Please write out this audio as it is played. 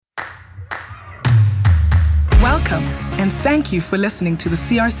Welcome, and thank you for listening to the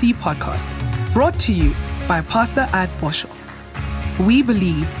CRC podcast, brought to you by Pastor Boshoff. We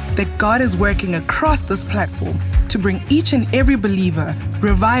believe that God is working across this platform to bring each and every believer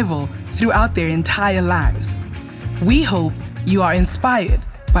revival throughout their entire lives. We hope you are inspired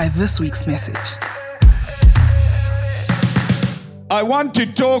by this week's message. I want to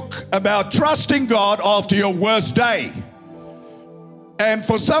talk about trusting God after your worst day. And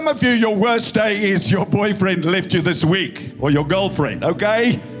for some of you, your worst day is your boyfriend left you this week, or your girlfriend,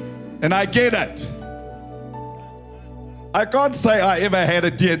 okay? And I get it. I can't say I ever had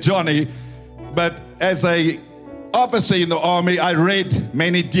a Dear Johnny, but as an officer in the army, I read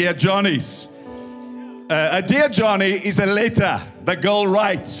many Dear Johnnies. A Dear Johnny is a letter the girl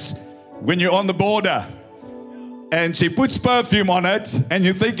writes when you're on the border. And she puts perfume on it, and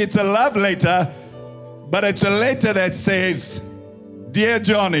you think it's a love letter, but it's a letter that says, Dear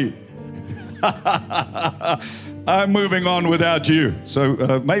Johnny, I'm moving on without you.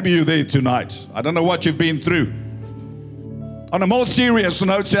 So maybe you're there tonight. I don't know what you've been through. On a more serious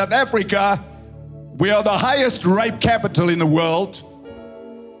note, South Africa, we are the highest rape capital in the world.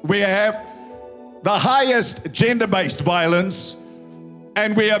 We have the highest gender-based violence,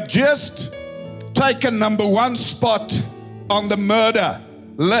 and we have just taken number one spot on the murder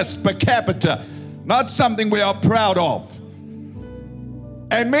list per capita. Not something we are proud of.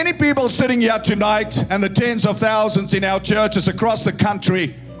 And many people sitting here tonight, and the tens of thousands in our churches across the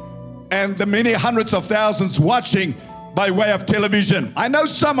country, and the many hundreds of thousands watching by way of television. I know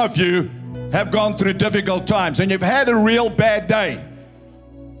some of you have gone through difficult times and you've had a real bad day.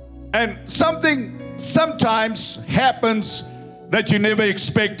 And something sometimes happens that you never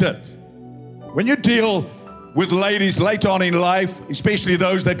expected. When you deal with ladies later on in life, especially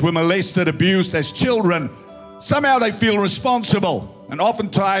those that were molested, abused as children, somehow they feel responsible. And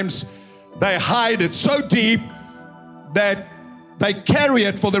oftentimes they hide it so deep that they carry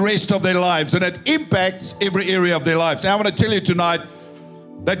it for the rest of their lives, and it impacts every area of their lives. Now I want to tell you tonight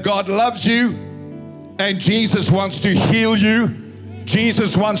that God loves you, and Jesus wants to heal you.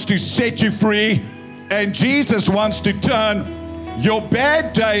 Jesus wants to set you free, and Jesus wants to turn your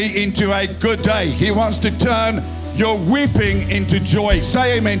bad day into a good day. He wants to turn your weeping into joy.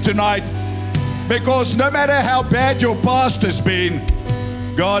 Say amen tonight, because no matter how bad your past has been,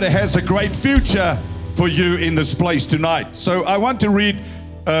 God has a great future for you in this place tonight. So I want to read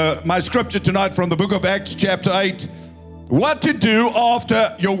my scripture tonight from the book of Acts chapter 8. What to do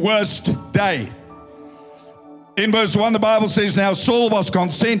after your worst day. In verse 1, the Bible says, Now Saul was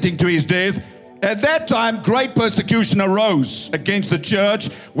consenting to his death. At that time, great persecution arose against the church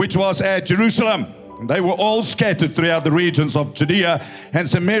which was at Jerusalem. And they were all scattered throughout the regions of Judea and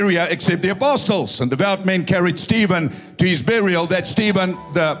Samaria except the apostles. And devout men carried Stephen to his burial. That Stephen,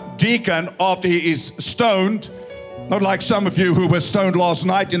 the deacon, after he is stoned, not like some of you who were stoned last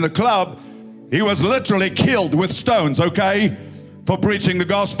night in the club, he was literally killed with stones, okay, for preaching the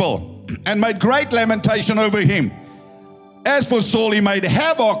gospel, and made great lamentation over him. As for Saul, he made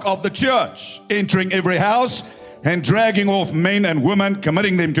havoc of the church, entering every house and dragging off men and women,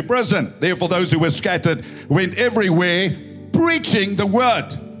 committing them to prison. Therefore, those who were scattered went everywhere, preaching the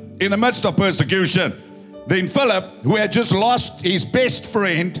word in the midst of persecution. Then Philip, who had just lost his best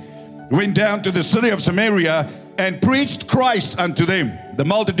friend, went down to the city of Samaria and preached Christ unto them. The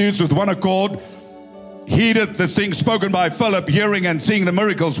multitudes with one accord heeded the things spoken by Philip, hearing and seeing the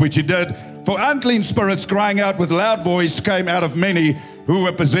miracles which he did. For unclean spirits, crying out with loud voice, came out of many who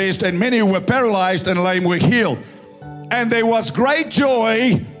were possessed, and many who were paralyzed and lame were healed. And there was great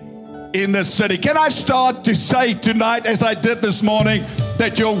joy in the city. Can I start to say tonight, as I did this morning,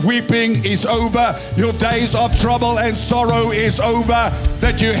 that your weeping is over, your days of trouble and sorrow is over,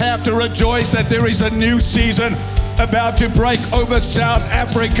 that you have to rejoice that there is a new season about to break over South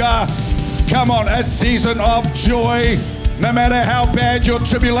Africa. Come on, a season of joy. No matter how bad your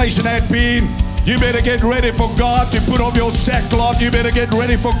tribulation had been, you better get ready for God to put off your sackcloth. You better get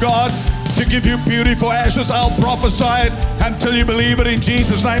ready for God to give you beauty for ashes. I'll prophesy it until you believe it in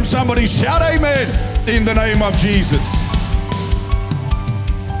Jesus' name. Somebody shout amen in the name of Jesus.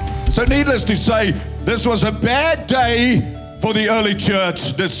 So needless to say, this was a bad day for the early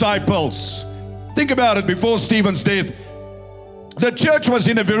church disciples. Think about it. Before Stephen's death, the church was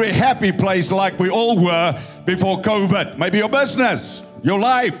in a very happy place, like we all were before COVID. Maybe your business, your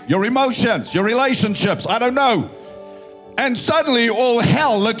life, your emotions, your relationships, I don't know. And suddenly all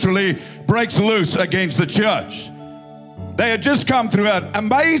hell literally breaks loose against the church. They had just come through an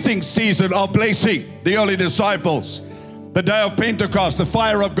amazing season of blessing, the early disciples. The day of Pentecost, the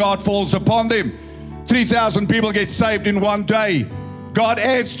fire of God falls upon them. 3,000 people get saved in one day. God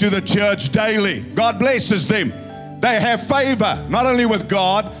adds to the church daily. God blesses them. They have favor, not only with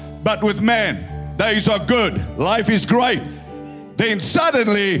God, but with man. Days are good. Life is great. Then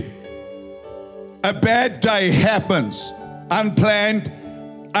suddenly, a bad day happens, unplanned,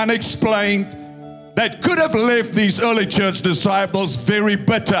 unexplained, that could have left these early church disciples very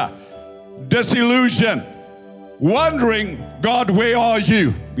bitter, disillusioned, wondering, God, where are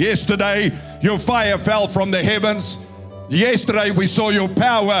you? Yesterday, your fire fell from the heavens. Yesterday, we saw your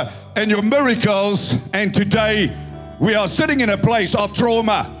power and your miracles. And today, we are sitting in a place of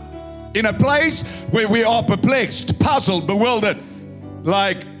trauma, in a place where we are perplexed, puzzled, bewildered.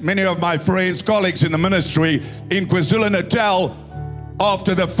 Like many of my friends, colleagues in the ministry in KwaZulu-Natal,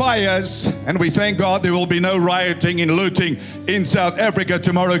 after the fires, and we thank God there will be no rioting and looting in South Africa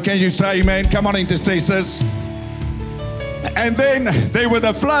tomorrow. Can you say amen? Come on, intercessors. And then there were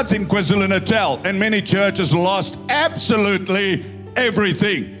the floods in KwaZulu-Natal, and many churches lost absolutely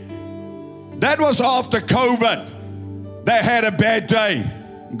everything. That was after COVID. They had a bad day.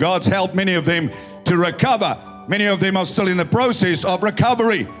 God's helped many of them to recover. Many of them are still in the process of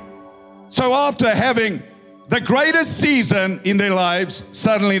recovery. So after having the greatest season in their lives,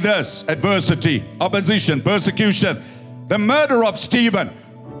 suddenly this: adversity, opposition, persecution, the murder of Stephen,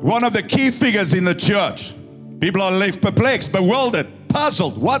 one of the key figures in the church. People are left perplexed, bewildered,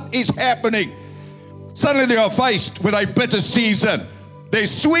 puzzled. What is happening? Suddenly they are faced with a bitter season. Their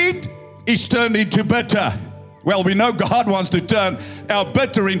sweet is turned into bitter. Well, we know God wants to turn our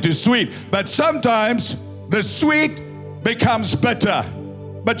bitter into sweet, but sometimes the sweet becomes bitter,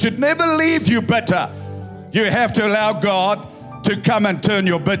 but should never leave you bitter. You have to allow God to come and turn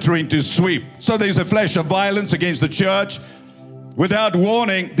your bitter into sweet. So there's a flash of violence against the church. Without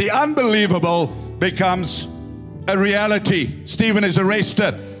warning, the unbelievable becomes a reality. Stephen is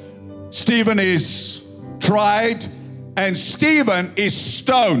arrested. Stephen is tried. And Stephen is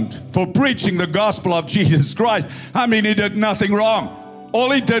stoned for preaching the gospel of Jesus Christ. I mean, he did nothing wrong. All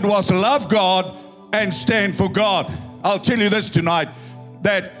he did was love God and stand for God. I'll tell you this tonight,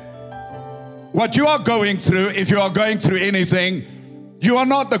 that what you are going through, if you are going through anything, you are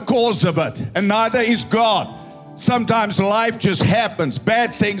not the cause of it, and neither is God. Sometimes life just happens.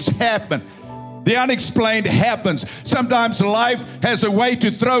 Bad things happen. The unexplained happens. Sometimes life has a way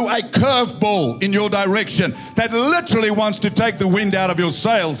to throw a curveball in your direction that literally wants to take the wind out of your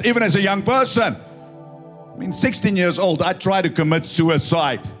sails, even as a young person. I mean, 16 years old, I tried to commit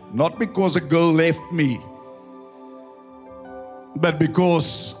suicide, not because a girl left me, but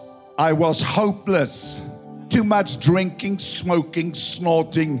because I was hopeless. Too much drinking, smoking,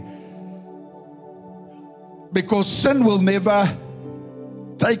 snorting. Because sin will never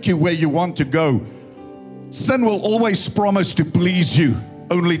take you where you want to go. Sin will always promise to please you,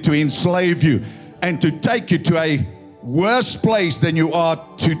 only to enslave you and to take you to a worse place than you are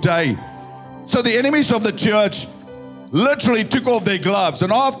today. So the enemies of the church literally took off their gloves,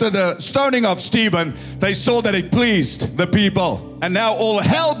 and after the stoning of Stephen, they saw that it pleased the people, and now all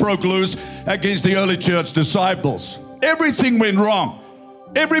hell broke loose against the early church disciples. Everything went wrong.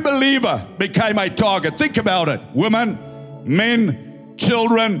 Every believer became a target. Think about it. Women, men,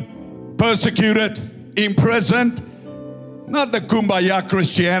 children, persecuted, imprisoned. Not the kumbaya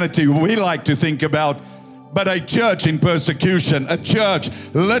Christianity we like to think about, but a church in persecution, a church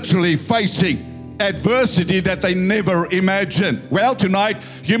literally facing adversity that they never imagined. Well, tonight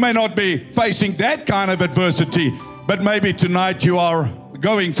you may not be facing that kind of adversity, but maybe tonight you are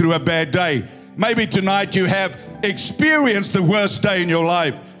going through a bad day. Maybe tonight you have experienced the worst day in your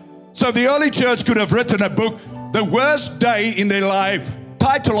life. So the early church could have written a book, The Worst Day in Their Life.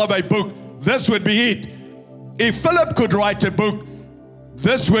 Title of a book, this would be it. If Philip could write a book,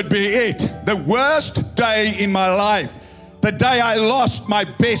 this would be it. The worst day in my life. The day I lost my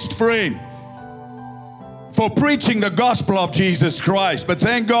best friend for preaching the gospel of Jesus Christ. But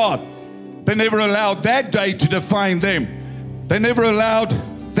thank God, they never allowed that day to define them. They never allowed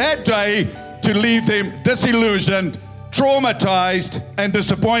that day to leave them disillusioned, traumatized, and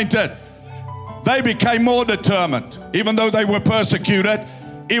disappointed. They became more determined. Even though they were persecuted,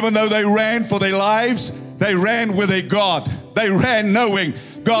 even though they ran for their lives, they ran with a God. They ran knowing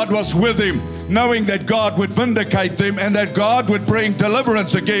God was with him, knowing that God would vindicate them and that God would bring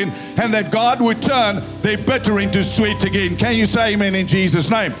deliverance again and that God would turn their bitter into sweet again. Can you say amen in Jesus'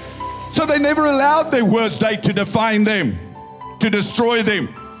 name? So they never allowed their worst day to define them, to destroy them.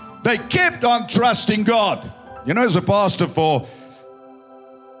 They kept on trusting God. You know, as a pastor for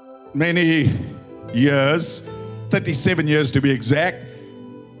many years, 37 years to be exact,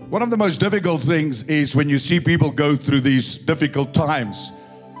 one of the most difficult things is when you see people go through these difficult times.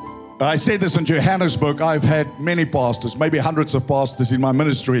 I say this in Johannesburg. I've had many pastors, maybe hundreds of pastors in my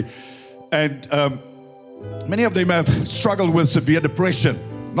ministry. And Many of them have struggled with severe depression,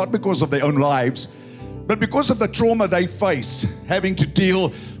 not because of their own lives, but because of the trauma they face, having to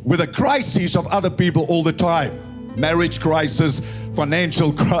deal with the crises of other people all the time. Marriage crisis,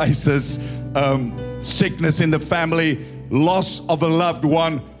 financial crisis, sickness in the family, loss of a loved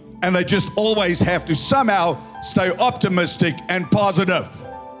one, and they just always have to somehow stay optimistic and positive.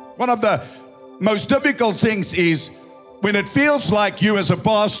 One of the most difficult things is when it feels like you as a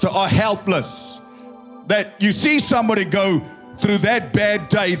pastor are helpless, that you see somebody go through that bad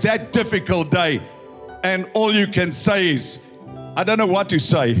day, that difficult day, and all you can say is, I don't know what to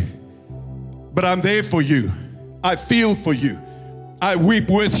say, but I'm there for you. I feel for you. I weep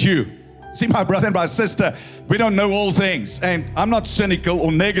with you. See, my brother and my sister, we don't know all things, and I'm not cynical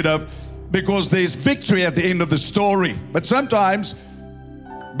or negative because there's victory at the end of the story. But sometimes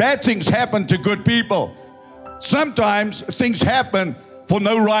bad things happen to good people. Sometimes things happen for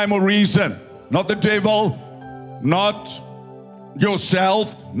no rhyme or reason. Not the devil, not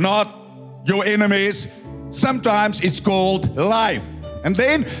yourself, not your enemies. Sometimes it's called life. And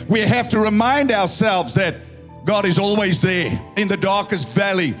then we have to remind ourselves that God is always there in the darkest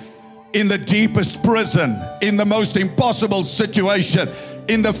valley, in the deepest prison, in the most impossible situation,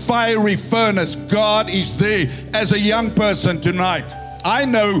 in the fiery furnace. God is there. As a young person tonight, I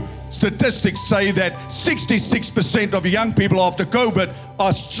know statistics say that 66% of young people after COVID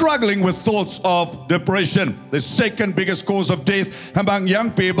are struggling with thoughts of depression. The second biggest cause of death among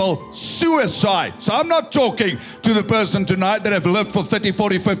young people, suicide. So I'm not talking to the person tonight that have lived for 30,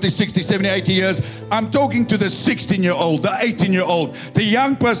 40, 50, 60, 70, 80 years. I'm talking to the 16-year-old, the 18-year-old, the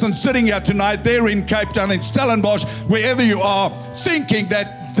young person sitting here tonight, there in Cape Town, in Stellenbosch, wherever you are, thinking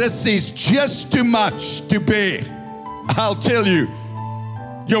that this is just too much to bear. I'll tell you,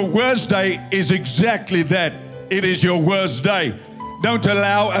 your worst day is exactly that. It is your worst day. Don't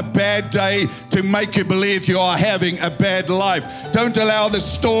allow a bad day to make you believe you are having a bad life. Don't allow the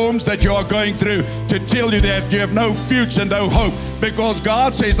storms that you are going through to tell you that you have no future, no hope. Because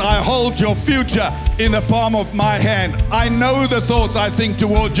God says, I hold your future in the palm of my hand. I know the thoughts I think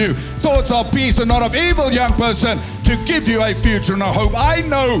toward you. Thoughts of peace and not of evil, young person, to give you a future and a hope. I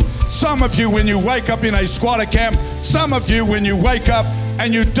know some of you when you wake up in a squatter camp, some of you when you wake up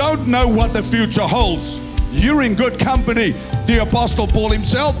and you don't know what the future holds. You're in good company. The Apostle Paul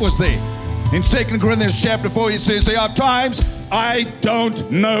himself was there. In 2 Corinthians chapter 4, he says, there are times I don't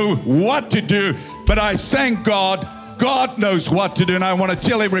know what to do, but I thank God. God knows what to do. And I want to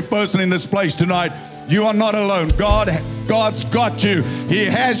tell every person in this place tonight, you are not alone. God's got you. He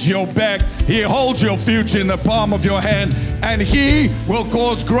has your back. He holds your future in the palm of your hand. And He will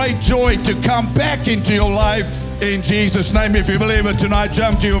cause great joy to come back into your life in Jesus' name. If you believe it tonight,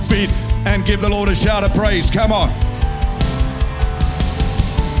 jump to your feet and give the Lord a shout of praise. Come on.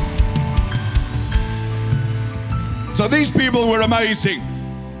 So these people were amazing.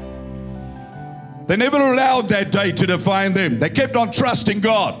 They never allowed that day to define them. They kept on trusting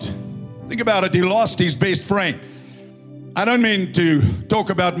God. Think about it. He lost his best friend. I don't mean to talk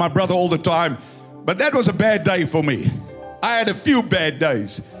about my brother all the time, but that was a bad day for me. I had a few bad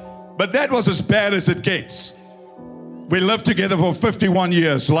days, but that was as bad as it gets. We lived together for 51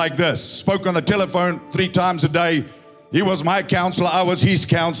 years like this. Spoke on the telephone 3 times a day. He was my counselor. I was his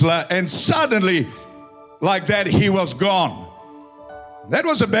counselor. And suddenly, like that, he was gone. That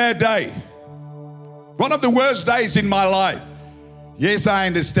was a bad day. One of the worst days in my life. Yes, I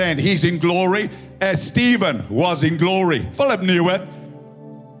understand. He's in glory as Stephen was in glory. Philip knew it.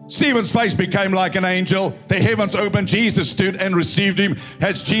 Stephen's face became like an angel. The heavens opened. Jesus stood and received him.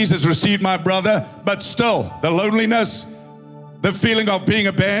 Has Jesus received my brother? But still, the loneliness, the feeling of being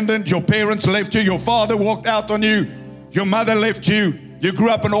abandoned. Your parents left you. Your father walked out on you. Your mother left you. You grew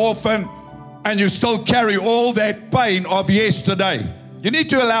up an orphan. And you still carry all that pain of yesterday. You need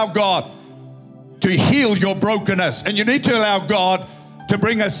to allow God to heal your brokenness. And you need to allow God to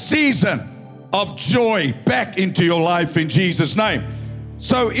bring a season of joy back into your life in Jesus' name.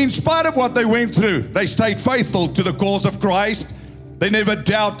 So in spite of what they went through, they stayed faithful to the cause of Christ. They never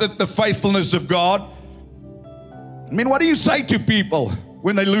doubted the faithfulness of God. I mean, what do you say to people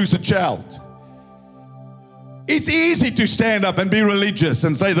when they lose a child? It's easy to stand up and be religious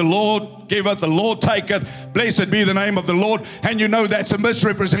and say, the Lord giveth, the Lord taketh, blessed be the name of the Lord. And you know that's a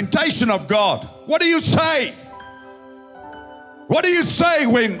misrepresentation of God. What do you say? What do you say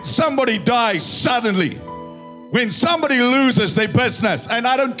when somebody dies suddenly? When somebody loses their business? And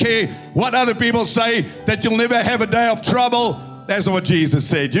I don't care what other people say, that you'll never have a day of trouble. That's what Jesus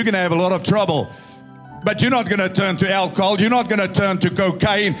said. You're going to have a lot of trouble. But you're not going to turn to alcohol. You're not going to turn to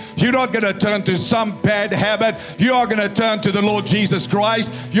cocaine. You're not going to turn to some bad habit. You are going to turn to the Lord Jesus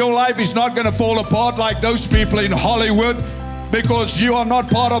Christ. Your life is not going to fall apart like those people in Hollywood, because you are not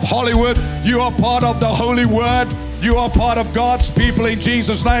part of Hollywood. You are part of the Holy Word. You are part of God's people in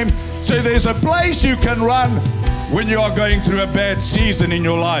Jesus' name. So there's a place you can run when you are going through a bad season in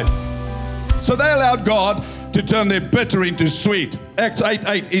your life. So they allowed God to turn their bitter into sweet. Acts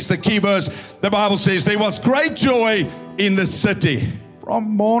 8:8 is the key verse. The Bible says, there was great joy in the city.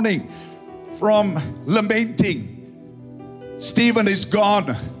 From mourning, from lamenting. Stephen is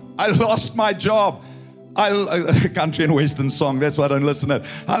gone. I lost my job. A country and western song, that's why I don't listen to it.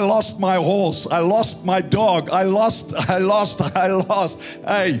 I lost my horse. I lost my dog. I lost.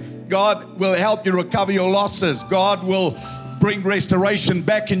 Hey, God will help you recover your losses. God will bring restoration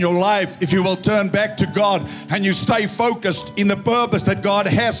back in your life if you will turn back to God and you stay focused in the purpose that God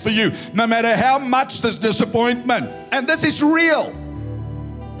has for you, no matter how much there's disappointment. And this is real.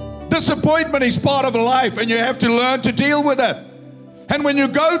 Disappointment is part of life, and you have to learn to deal with it. And when you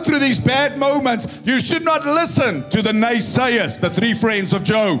go through these bad moments, you should not listen to the naysayers, the three friends of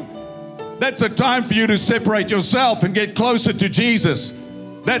Job. That's the time for you to separate yourself and get closer to Jesus.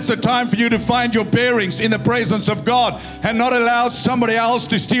 That's the time for you to find your bearings in the presence of God and not allow somebody else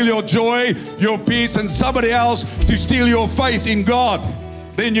to steal your joy, your peace, and somebody else to steal your faith in God.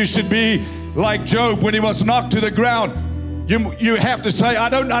 Then you should be like Job when he was knocked to the ground. You have to say, I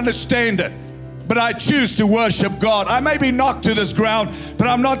don't understand it, but I choose to worship God. I may be knocked to this ground, but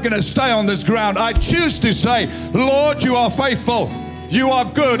I'm not going to stay on this ground. I choose to say, Lord, you are faithful. You are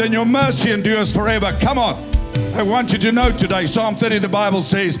good, and your mercy endures forever. Come on. I want you to know today, Psalm 30, the Bible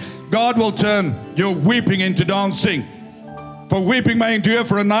says, God will turn your weeping into dancing. For weeping may endure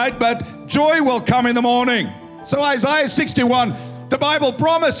for a night, but joy will come in the morning. So Isaiah 61, the Bible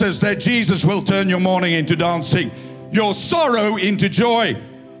promises that Jesus will turn your mourning into dancing, your sorrow into joy,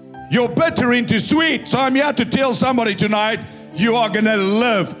 your bitter into sweet. So I'm here to tell somebody tonight, you are going to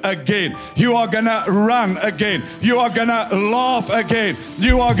live again. You are going to run again. You are going to laugh again.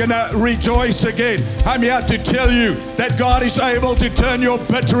 You are going to rejoice again. I'm here to tell you that God is able to turn your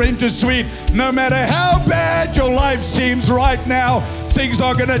bitter into sweet. No matter how bad your life seems right now, things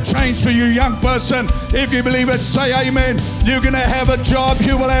are going to change for you, young person. If you believe it, say amen. You're going to have a job.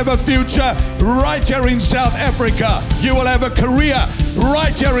 You will have a future right here in South Africa. You will have a career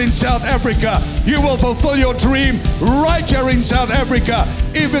right here in South Africa. You will fulfill your dream right here in South Africa.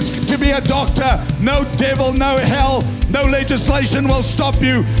 If it's to be a doctor, no devil, no hell, no legislation will stop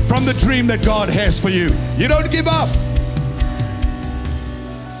you from the dream that God has for you. You don't give up.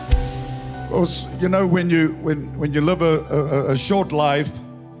 Because, you know, when you live a short life,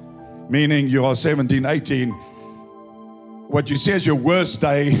 meaning you are 17, 18, what you see as your worst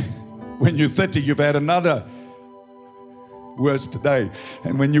day, when you're 30, you've had another worst day.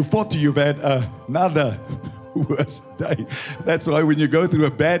 And when you're 40, you've had another worst day. That's why when you go through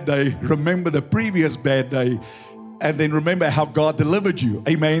a bad day, remember the previous bad day. And then remember how God delivered you.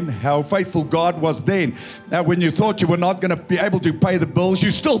 Amen. How faithful God was then. Now, when you thought you were not going to be able to pay the bills, you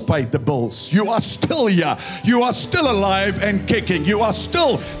still paid the bills. You are still here. You are still alive and kicking. You are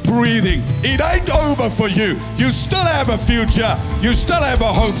still breathing. It ain't over for you. You still have a future. You still have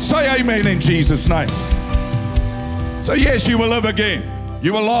a hope. Say amen in Jesus' name. So yes, you will live again.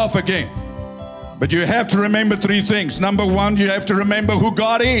 You will laugh again. But you have to remember three things. Number one, you have to remember who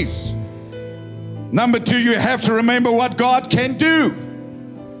God is. Number two, you have to remember what God can do.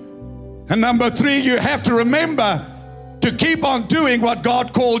 And number three, you have to remember to keep on doing what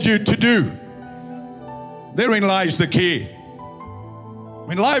God called you to do. Therein lies the key.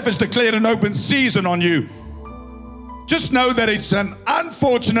 When life has declared an open season on you, just know that it's an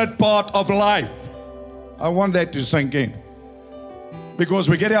unfortunate part of life. I want that to sink in. Because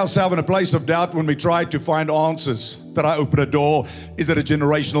we get ourselves in a place of doubt when we try to find answers. Did I open a door? Is it a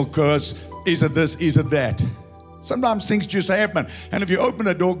generational curse? Is it this? Is it that? Sometimes things just happen. And if you open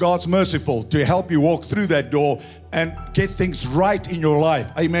a door, God's merciful to help you walk through that door and get things right in your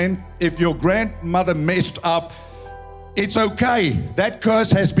life. Amen. If your grandmother messed up, it's okay. That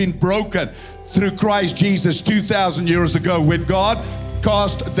curse has been broken through Christ Jesus 2,000 years ago when God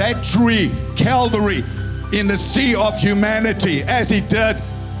cast that tree, Calvary, in the sea of humanity, as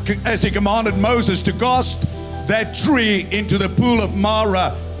he commanded Moses to cast that tree into the pool of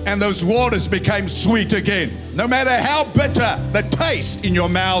Marah, and those waters became sweet again. No matter how bitter the taste in your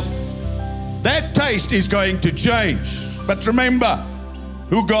mouth, that taste is going to change. But remember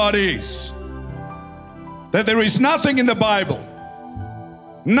who God is. That there is nothing in the Bible,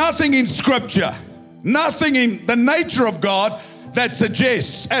 nothing in Scripture, nothing in the nature of God that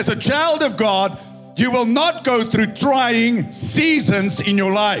suggests as a child of God, You will not go through trying seasons in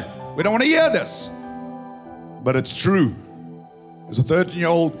your life. We don't want to hear this, but it's true. There's a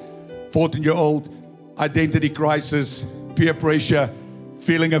 13-year-old, 14-year-old, identity crisis, peer pressure,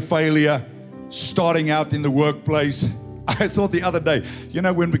 feeling a failure, starting out in the workplace. I thought the other day,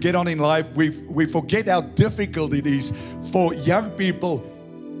 when we get on in life, we forget how difficult it is for young people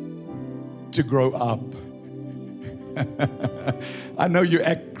to grow up. I know you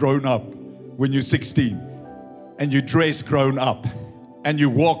act grown up when you're 16, and you dress grown up, and you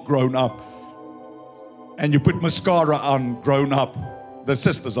walk grown up, and you put mascara on grown up. The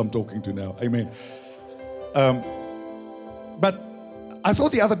sisters I'm talking to now, amen. But I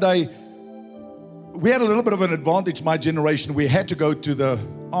thought the other day, we had a little bit of an advantage, my generation. We had to go to the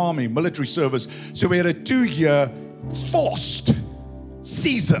army, military service. So we had a 2-year forced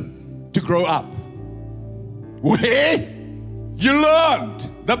season to grow up, where you learned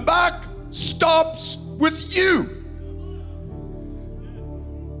the buck stops with you.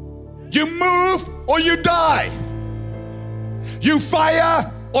 You move or you die. You fire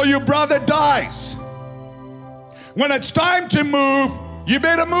or your brother dies. When it's time to move, you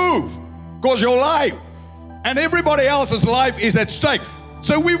better move, because your life and everybody else's life is at stake.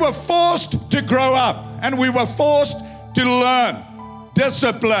 So we were forced to grow up, and we were forced to learn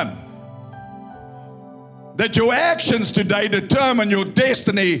discipline. That your actions today determine your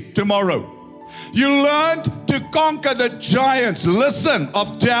destiny tomorrow. You learned to conquer the giants,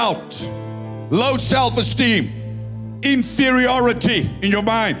 of doubt, low self-esteem, inferiority in your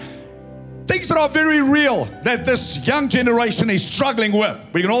mind. Things that are very real that this young generation is struggling with.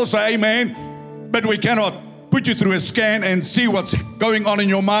 We can all say amen, but we cannot put you through a scan and see what's going on in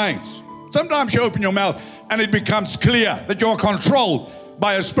your minds. Sometimes you open your mouth and it becomes clear that you're controlled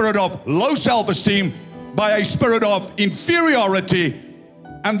by a spirit of low self-esteem, by a spirit of inferiority,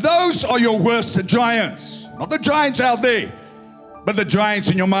 and those are your worst giants. Not the giants out there, but the giants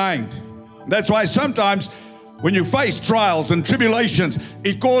in your mind. That's why sometimes when you face trials and tribulations,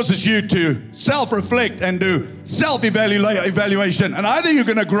 it causes you to self-reflect and do self-evaluation. And either you're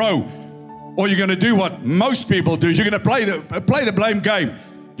going to grow, or you're going to do what most people do. You're going to play the blame game.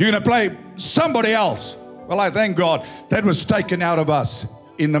 You're going to play somebody else. Well, I thank God that was taken out of us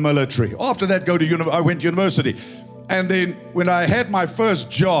in the military. After that, I went to university. And then when I had my first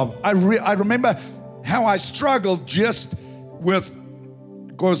job, I remember how I struggled just with,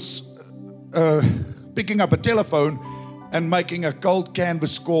 picking up a telephone and making a cold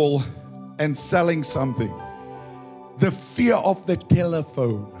canvas call and selling something. The fear of the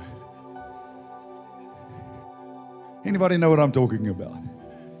telephone. Anybody know what I'm talking about?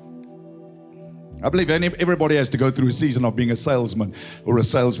 I believe everybody has to go through a season of being a salesman or a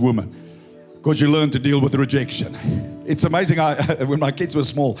saleswoman, because you learn to deal with rejection. It's amazing. When my kids were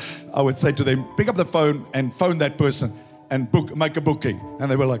small, I would say to them, pick up the phone and phone that person and make a booking. And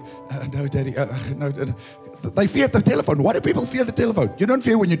they were like, no, Daddy, no. They fear the telephone. Why do people fear the telephone? You don't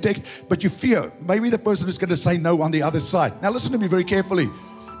fear when you text, but you fear maybe the person is going to say no on the other side. Now listen to me very carefully.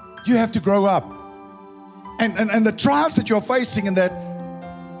 You have to grow up. And the trials that you're facing, and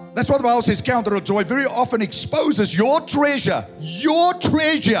that's what the Bible says, count it all joy, very often exposes your treasure. Your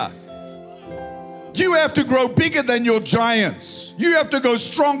treasure. You have to grow bigger than your giants. You have to go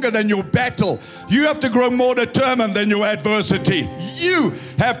stronger than your battle. You have to grow more determined than your adversity. You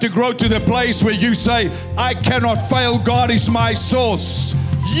have to grow to the place where you say, I cannot fail, God is my source.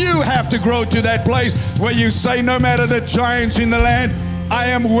 You have to grow to that place where you say, no matter the giants in the land, I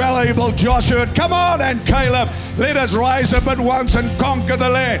am well able. Joshua, come on, and Caleb, let us rise up at once and conquer the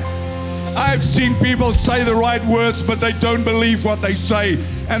land. I've seen people say the right words, but they don't believe what they say,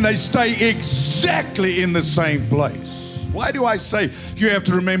 and they stay exactly in the same place. Why do I say you have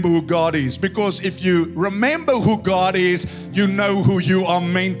to remember who God is? Because if you remember who God is, you know who you are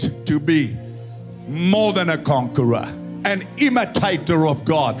meant to be. More than a conqueror, an imitator of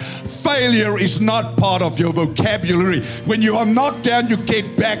God. Failure is not part of your vocabulary. When you are knocked down, you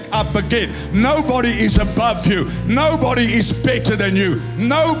get back up again. Nobody is above you. Nobody is better than you.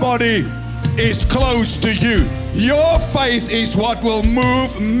 Nobody is close to you. Your faith is what will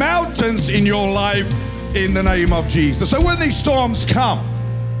move mountains in your life in the name of Jesus. So when these storms come,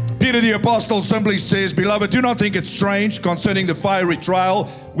 Peter the Apostle simply says, Beloved, do not think it strange concerning the fiery trial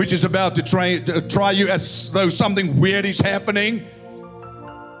which is about to try you, as though something weird is happening.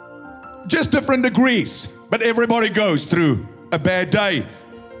 Just different degrees, but everybody goes through a bad day.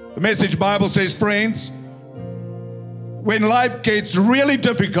 The Message Bible says, friends, when life gets really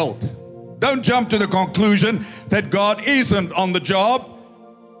difficult, don't jump to the conclusion that God isn't on the job.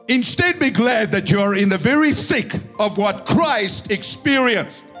 Instead, be glad that you are in the very thick of what Christ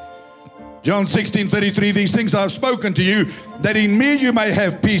experienced. John 16:33, these things I have spoken to you, that in me you may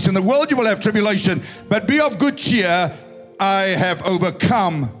have peace. In the world you will have tribulation, but be of good cheer, I have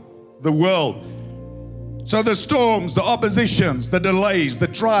overcome the world. So the storms, the oppositions, the delays, the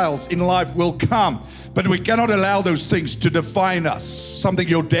trials in life will come, but we cannot allow those things to define us. Something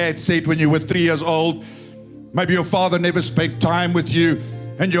your dad said when you were 3 years old. Maybe your father never spent time with you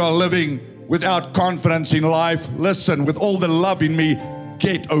and you are living without confidence in life. Listen, with all the love in me,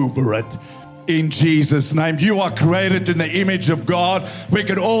 get over it. In Jesus' name. You are created in the image of God. We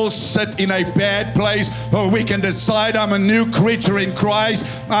can all sit in a bad place, or we can decide I'm a new creature in Christ.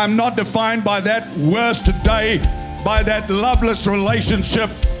 I'm not defined by that worst day, by that loveless relationship,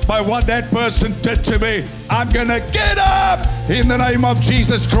 by what that person did to me. I'm going to get up in the name of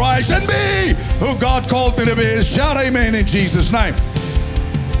Jesus Christ and be who God called me to be. Shout amen in Jesus' name.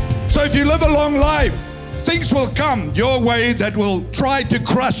 So if you live a long life, things will come your way that will try to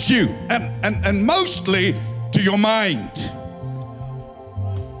crush you, and mostly to your mind.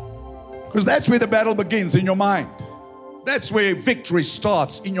 Because that's where the battle begins, in your mind. That's where victory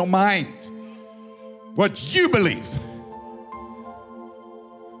starts, in your mind. What you believe.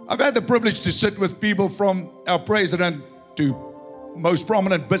 I've had the privilege to sit with people from our president to most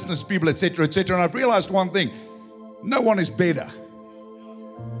prominent business people, etc., etc., and I've realized one thing. No one is better.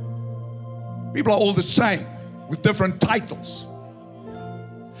 People are all the same, with different titles.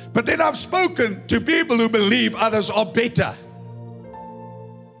 But then I've spoken to people who believe others are better.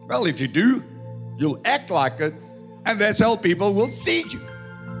 Well, if you do, you'll act like it, and that's how people will see you.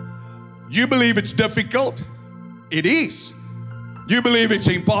 You believe it's difficult? It is. You believe it's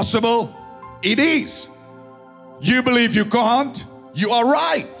impossible? It is. You believe you can't? You are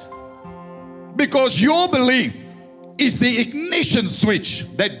right. Because your belief is the ignition switch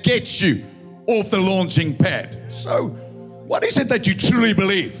that gets you off the launching pad. So, what is it that you truly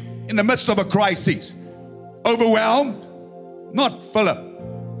believe in the midst of a crisis? Overwhelmed? Not Philip.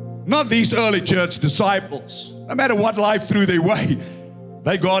 Not these early church disciples. No matter what life threw their way,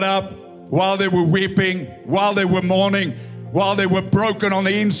 they got up while they were weeping, while they were mourning, while they were broken on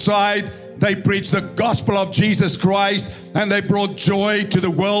the inside. They preached the gospel of Jesus Christ, and they brought joy to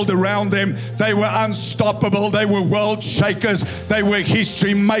the world around them. They were unstoppable. They were world shakers. They were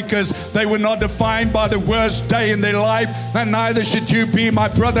history makers. They were not defined by the worst day in their life, and neither should you be, my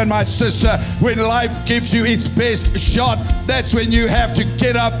brother and my sister. When life gives you its best shot, that's when you have to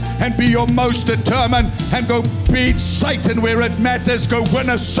get up and be your most determined and go beat Satan where it matters. Go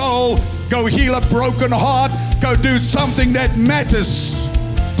win a soul. Go heal a broken heart. Go do something that matters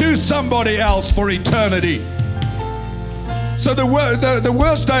to somebody else for eternity. So the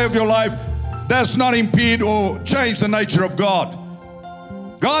worst day of your life does not impede or change the nature of God.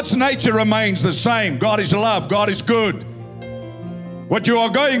 God's nature remains the same. God is love. God is good. What you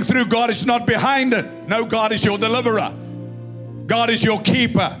are going through, God is not behind it. No, God is your deliverer. God is your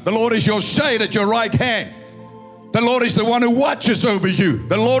keeper. The Lord is your shade at your right hand. The Lord is the one who watches over you.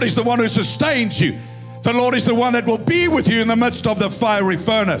 The Lord is the one who sustains you. The Lord is the one that will be with you in the midst of the fiery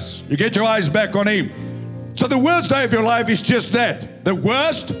furnace. You get your eyes back on Him. So the worst day of your life is just that. The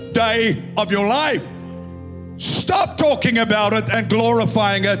worst day of your life. Stop talking about it and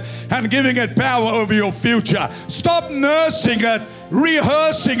glorifying it and giving it power over your future. Stop nursing it,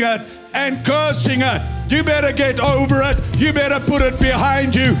 rehearsing it, and cursing it. You better get over it. You better put it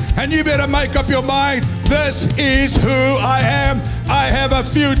behind you. And you better make up your mind. This is who I am. I have a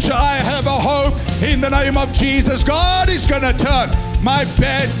future. I have a hope. In the name of Jesus, God is going to turn my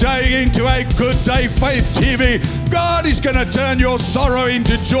bad day into a good day. Faith TV. God is going to turn your sorrow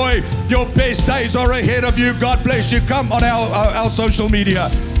into joy. Your best days are ahead of you. God bless you. Come on our social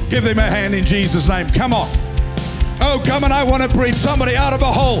media. Give them a hand in Jesus' name. Come on. Oh, come on, I want to bring somebody out of a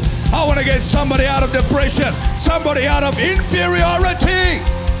hole. I want to get somebody out of depression, somebody out of inferiority,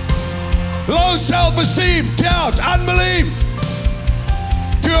 low self-esteem, doubt, unbelief,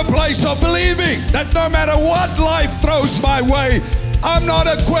 to a place of believing that no matter what life throws my way, I'm not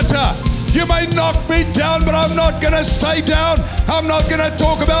a quitter. You may knock me down, but I'm not going to stay down. I'm not going to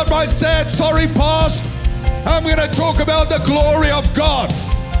talk about my sad, sorry past. I'm going to talk about the glory of God.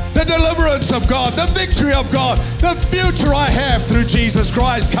 The deliverance of God, the victory of God, the future I have through Jesus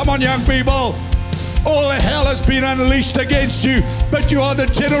Christ. Come on, young people. All hell has been unleashed against you, but you are the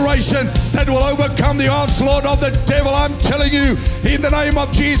generation that will overcome the onslaught of the devil. I'm telling you, in the name of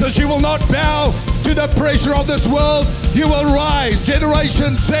Jesus, you will not bow to the pressure of this world. You will rise.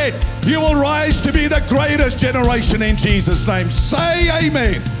 Generation Z, you will rise to be the greatest generation in Jesus' name. Say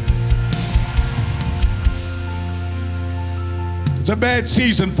amen. It's a bad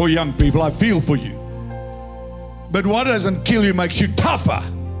season for young people. I feel for you. But what doesn't kill you makes you tougher.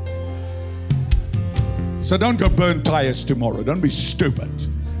 So don't go burn tires tomorrow. Don't be stupid.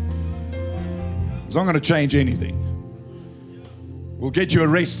 It's not going to change anything. We'll get you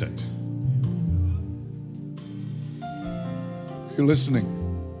arrested. You're listening.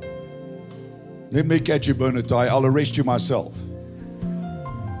 Let me catch you burn a tire. I'll arrest you myself.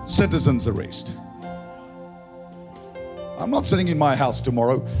 Citizen's arrest. I'm not sitting in my house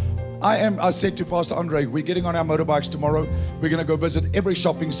tomorrow. I said to Pastor Andre, we're getting on our motorbikes tomorrow. We're going to go visit every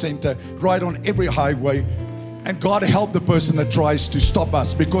shopping center, ride on every highway. And God help the person that tries to stop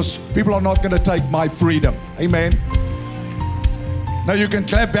us, because people are not going to take my freedom. Amen. Now you can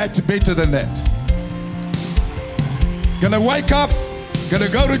clap back to better than that. Gonna wake up, gonna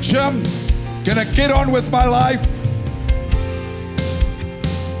go to gym, gonna get on with my life.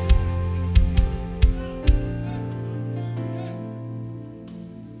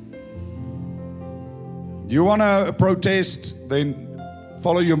 You want to protest, then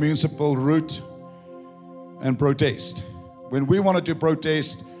follow your municipal route and protest. When we wanted to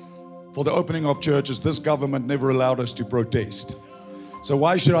protest for the opening of churches, this government never allowed us to protest. So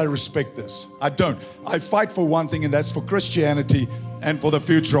why should I respect this? I don't. I fight for one thing, and that's for Christianity and for the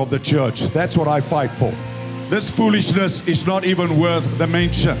future of the church. That's what I fight for. This foolishness is not even worth the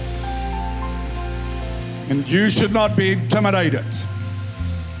mention. And you should not be intimidated.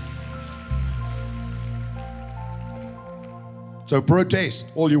 So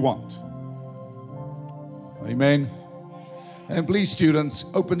protest all you want. Amen. And please, students,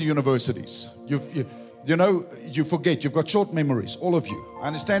 open the universities. You forget, you've got short memories, all of you. I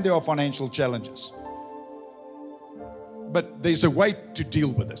understand there are financial challenges. But there's a way to deal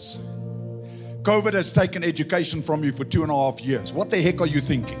with this. COVID has taken education from you for 2.5 years. What the heck are you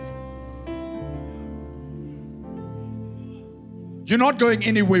thinking? You're not going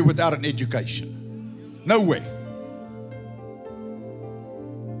anywhere without an education. Nowhere.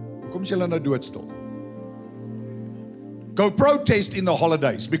 Kom jy nou doodstil? Go protest in the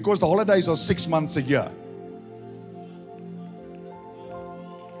holidays, because the holidays are 6 months a year.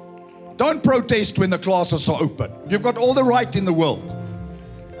 Don't protest when the classes are open. You've got all the right in the world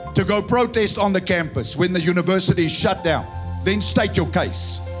to go protest on the campus when the university is shut down. Then state your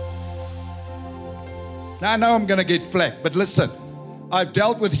case. Now I know I'm going to get flack, but listen, I've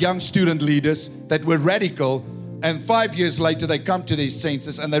dealt with young student leaders that were radical, and 5 years later they come to their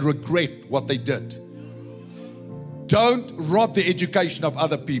senses and they regret what they did. Don't rob the education of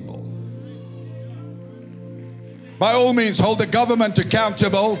other people. By all means, hold the government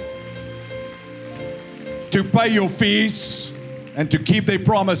accountable to pay your fees and to keep their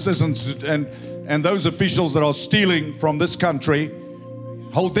promises, and those officials that are stealing from this country,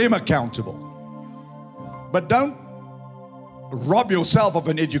 hold them accountable. But don't rob yourself of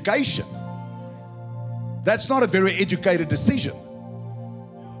an education. That's not a very educated decision.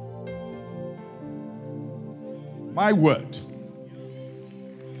 My word.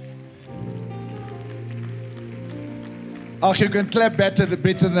 Ach, you can clap better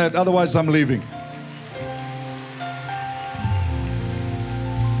than that, otherwise I'm leaving.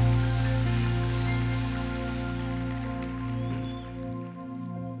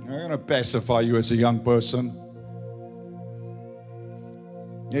 I'm going to pacify you as a young person.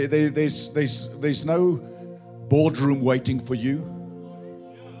 There's no boardroom waiting for you.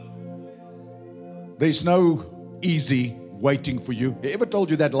 There's no easy waiting for you. Whoever told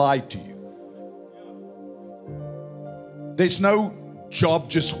you that lied to you? There's no job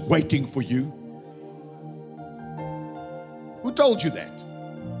just waiting for you. Who told you that?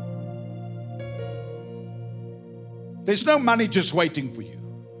 There's no money just waiting for you.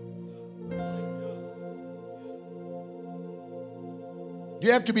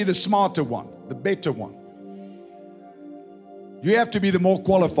 You have to be the smarter one, the better one. You have to be the more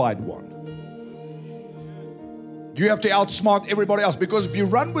qualified one. You have to outsmart everybody else, because if you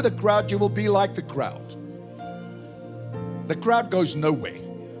run with a crowd, you will be like the crowd. The crowd goes nowhere.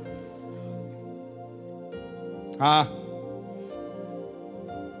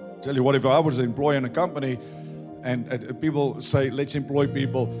 Tell you what, if I was an employee in a company and people say, let's employ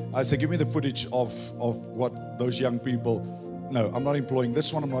people, I say, give me the footage of what those young people. No, I'm not employing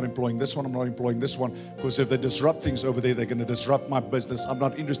this one, I'm not employing this one, I'm not employing this one, because if they disrupt things over there, they're going to disrupt my business. I'm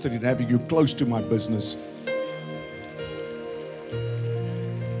not interested in having you close to my business.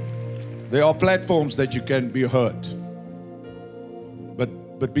 There are platforms that you can be heard,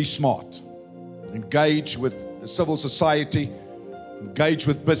 but be smart. Engage with civil society, engage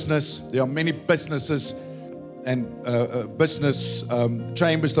with business. There are many businesses and business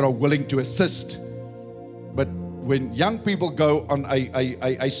chambers that are willing to assist. But when young people go on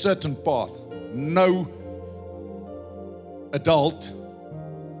a certain path, no adult,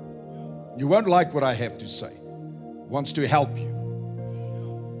 You won't like what I have to say. Wants to help you.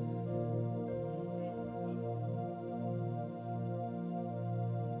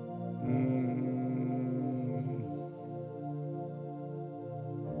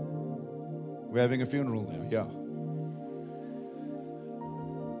 We're having a funeral now, yeah.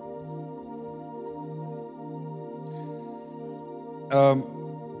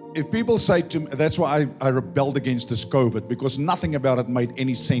 If people say to me, that's why I rebelled against this COVID, because nothing about it made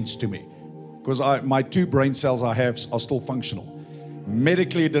any sense to me. Because my 2 brain cells I have are still functional.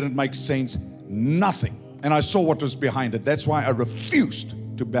 Medically, it didn't make sense. Nothing. And I saw what was behind it. That's why I refused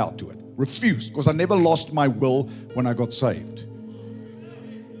to bow to it. Refused. Because I never lost my will when I got saved.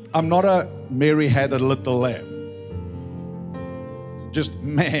 I'm not a Mary had a little lamb. Just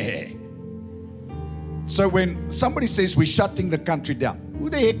meh. So when somebody says we're shutting the country down, who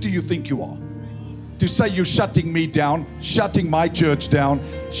the heck do you think you are? To say you're shutting me down, shutting my church down,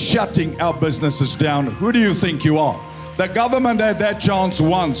 shutting our businesses down. Who do you think you are? The government had that chance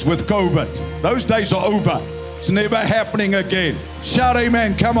once with COVID. Those days are over. It's never happening again. Shout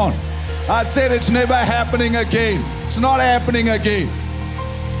amen, come on. I said it's never happening again. It's not happening again.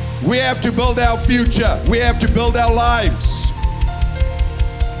 We have to build our future. We have to build our lives.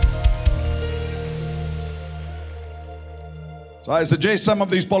 So I suggest some of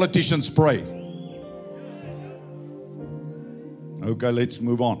these politicians pray. Okay, let's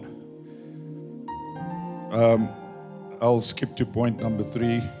move on. I'll skip to point number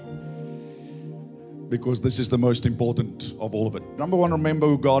 3 because this is the most important of all of it. Number 1, remember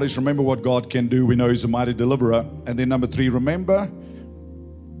who God is. Remember what God can do. We know He's a mighty deliverer. And then number 3, remember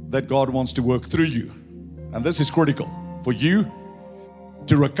that God wants to work through you. And this is critical for you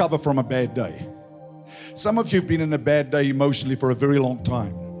to recover from a bad day. Some of you have been in a bad day emotionally for a very long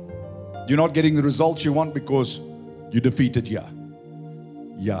time. You're not getting the results you want because you defeated you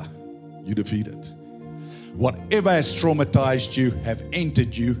defeated. Whatever has traumatized you have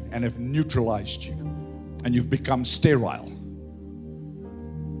entered you and have neutralized you, and you've become sterile.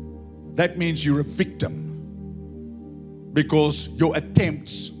 That means you're a victim because your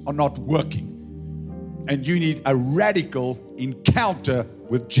attempts are not working, and you need a radical encounter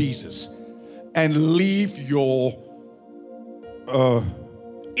with Jesus and leave your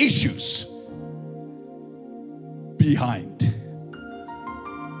issues behind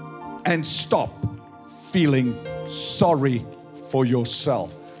and stop feeling sorry for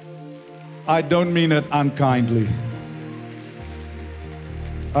yourself. I don't mean it unkindly.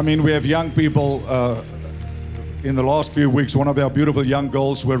 I mean, we have young people in the last few weeks. One of our beautiful young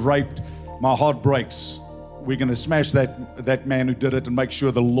girls were raped. My heart breaks. We're going to smash that man who did it and make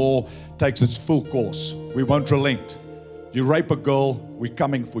sure the law takes its full course. We won't relent. You rape a girl, we're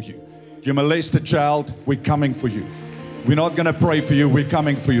coming for you. You molest a child, we're coming for you. We're not going to pray for you, we're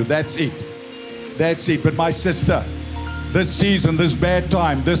coming for you. That's it. That's it. But my sister, this season, this bad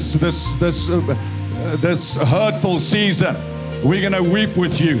time, this hurtful season, we're going to weep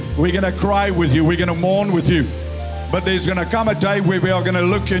with you. We're going to cry with you. We're going to mourn with you. But there's going to come a day where we are going to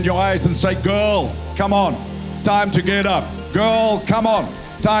look in your eyes and say, girl, come on. Time to get up. Girl, come on.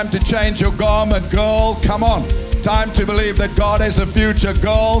 Time to change your garment. Girl, come on. Time to believe that God has a future.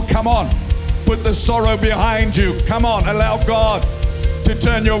 Girl, come on. Put the sorrow behind you. Come on. Allow God to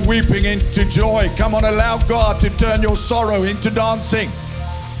turn your weeping into joy. Come on. Allow God to turn your sorrow into dancing.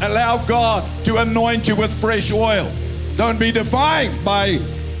 Allow God to anoint you with fresh oil. Don't be defined by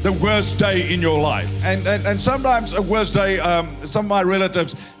the worst day in your life. And sometimes a worst day, some of my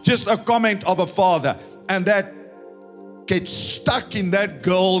relatives, just a comment of a father, and that gets stuck in that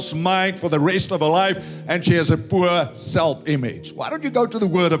girl's mind for the rest of her life, and she has a poor self-image. Why don't you go to the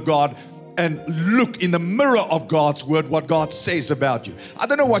Word of God and look in the mirror of God's Word what God says about you? I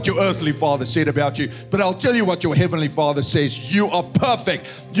don't know what your earthly father said about you, but I'll tell you what your heavenly Father says. You are perfect.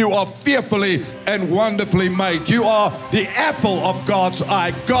 You are fearfully and wonderfully made. You are the apple of God's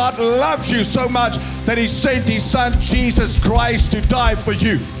eye. God loves you so much that He sent His Son, Jesus Christ, to die for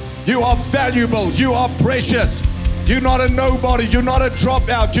you. You are valuable. You are precious. You're not a nobody. You're not a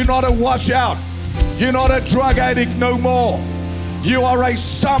dropout. You're not a washout. You're not a drug addict no more. You are a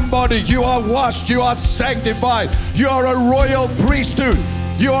somebody. You are washed. You are sanctified. You are a royal priesthood.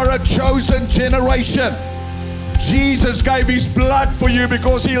 You are a chosen generation. Jesus gave His blood for you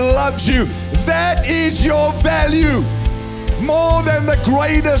because He loves you. That is your value. More than the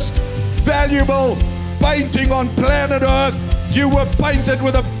greatest valuable painting on planet Earth. You were painted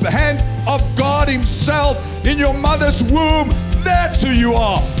with the hand of God Himself in your mother's womb. That's who you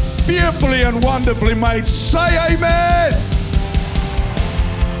are. Fearfully and wonderfully made. Say amen.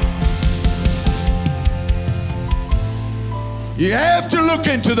 You have to look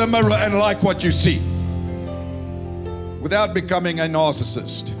into the mirror and like what you see without becoming a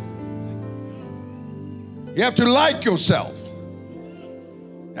narcissist. You have to like yourself.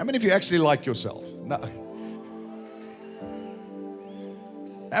 How many of you actually like yourself? No.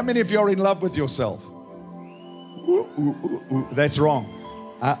 How many of you are in love with yourself? Ooh, ooh, ooh, ooh. That's wrong.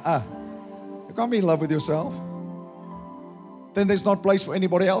 You can't be in love with yourself. Then there's not place for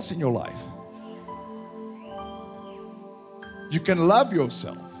anybody else in your life. You can love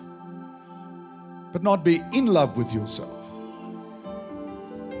yourself, but not be in love with yourself.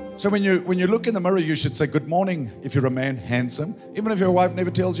 So when you look in the mirror, you should say, good morning, if you're a man, handsome. Even if your wife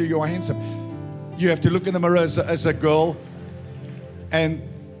never tells you you are handsome. You have to look in the mirror as a girl and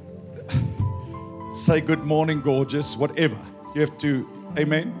say, good morning, gorgeous, whatever. You have to,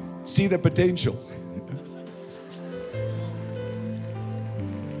 amen, see the potential.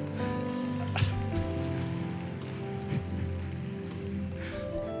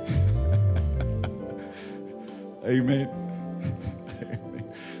 Amen.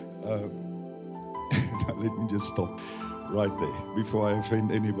 Let me just stop right there before I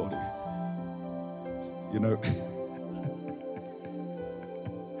offend anybody. You know,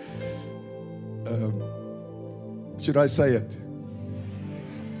 should I say it?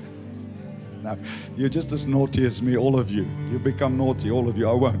 No, you're just as naughty as me, all of you. You become naughty, all of you.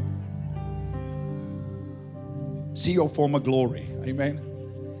 I won't. See your former glory. Amen.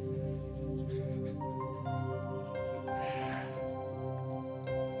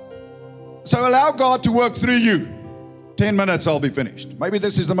 So allow God to work through you. 10 minutes, I'll be finished. Maybe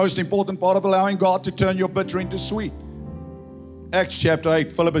this is the most important part of allowing God to turn your bitter into sweet. Acts chapter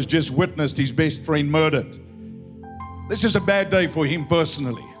 8, Philip has just witnessed his best friend murdered. This is a bad day for him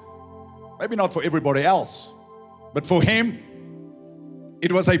personally. Maybe not for everybody else, but for him,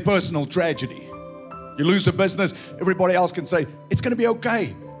 it was a personal tragedy. You lose a business, everybody else can say, it's going to be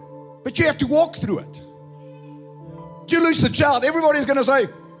okay. But you have to walk through it. You lose the child, everybody's going to say,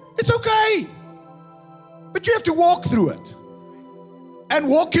 it's okay. But you have to walk through it. And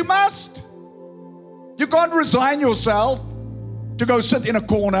walk you must. You can't resign yourself to go sit in a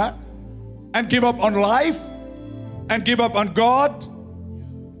corner and give up on life and give up on God.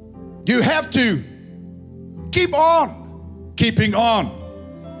 You have to keep on keeping on.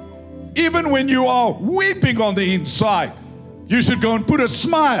 Even when you are weeping on the inside, you should go and put a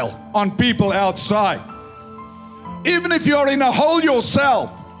smile on people outside. Even if you're in a hole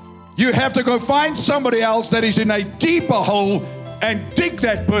yourself, you have to go find somebody else that is in a deeper hole and dig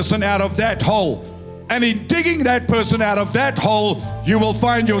that person out of that hole. And in digging that person out of that hole, you will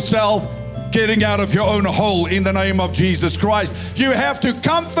find yourself getting out of your own hole in the name of Jesus Christ. You have to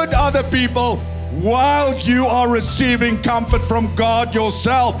comfort other people while you are receiving comfort from God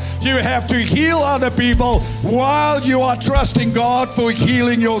yourself. You have to heal other people while you are trusting God for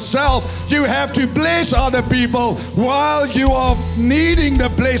healing yourself. You have to bless other people while you are needing the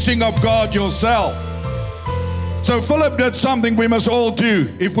blessing of God yourself. So Philip did something we must all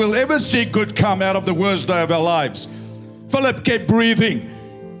do if we'll ever see good come out of the worst day of our lives. Philip kept breathing.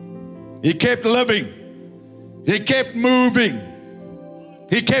 He kept living. He kept moving.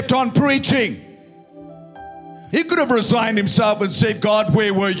 He kept on preaching. He could have resigned himself and said, God,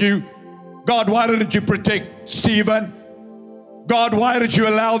 where were you? God, why didn't you protect Stephen? God, why did you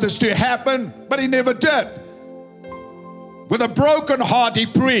allow this to happen? But he never did. With a broken heart, he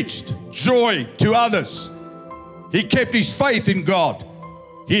preached joy to others. He kept his faith in God.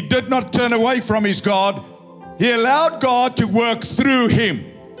 He did not turn away from his God. He allowed God to work through him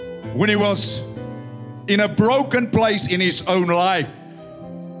when he was in a broken place in his own life.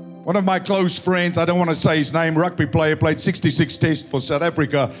 One of my close friends, I don't want to say his name, rugby player, played 66 tests for South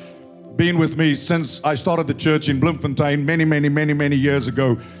Africa, been with me since I started the church in Bloemfontein many years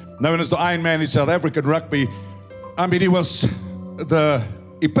ago, known as the Iron Man in South African rugby. I mean, he was the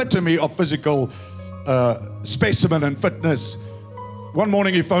epitome of physical specimen and fitness. One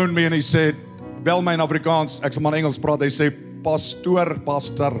morning he phoned me and he said, bel my in Afrikaans, ek sal maar Engels praat, hy sê,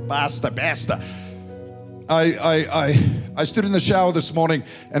 pastor. I stood in the shower this morning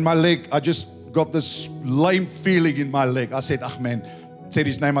and my leg, I just got this lame feeling in my leg. I said, man, said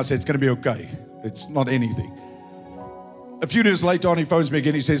his name, I said, it's going to be okay. It's not anything. A few days later on, he phones me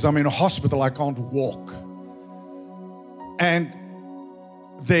again. He says, I'm in a hospital, I can't walk. And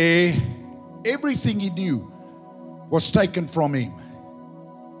there, everything he knew was taken from him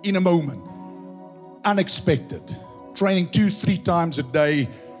in a moment. Unexpected. Training 2-3 times a day.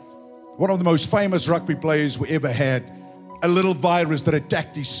 One of the most famous rugby players we ever had, a little virus that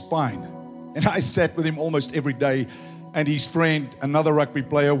attacked his spine. And I sat with him almost every day. And his friend, another rugby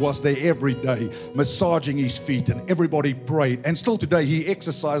player, was there every day, massaging his feet, and everybody prayed. And still today, he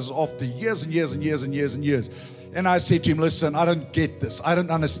exercises after years and years and years and years and years. And I said to him, listen, I don't get this. I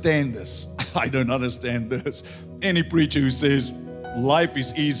don't understand this. I don't understand this. Any preacher who says life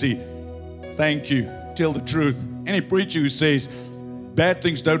is easy, thank you, tell the truth. Any preacher who says bad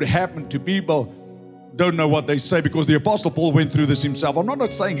things don't happen to people don't know what they say, because the Apostle Paul went through this himself. I'm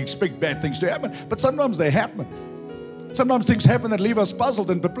not saying expect bad things to happen, but sometimes they happen. Sometimes things happen that leave us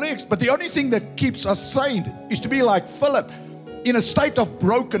puzzled and perplexed. But the only thing that keeps us sane is to be like Philip, in a state of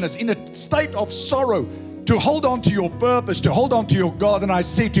brokenness, in a state of sorrow, to hold on to your purpose, to hold on to your God. And I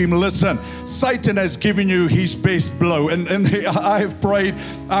say to him, listen, Satan has given you his best blow. And I have prayed,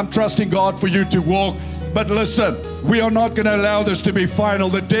 I'm trusting God for you to walk. But listen, we are not going to allow this to be final.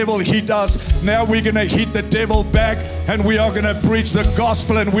 The devil hit us. Now we're going to hit the devil back, and we are going to preach the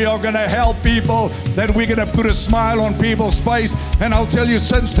gospel, and we are going to help people, that we're going to put a smile on people's face. And I'll tell you,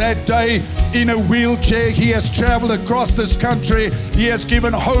 since that day, in a wheelchair, he has traveled across this country. He has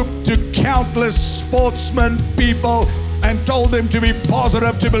given hope to countless sportsmen, people, and told them to be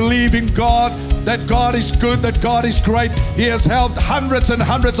positive, to believe in God, that God is good, that God is great. He has helped hundreds and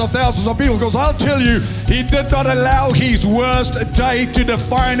hundreds of thousands of people. Because I'll tell you, he did not allow his worst day to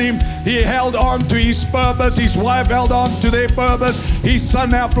define him. He held on to his purpose. His wife held on to their purpose. His son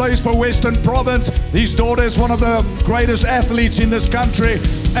now plays for Western Province. His daughter is one of the greatest athletes in this country.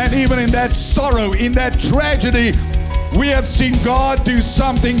 And even in that sorrow, in that tragedy, we have seen God do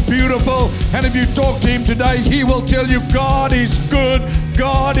something beautiful. And if you talk to him today, he will tell you God is good,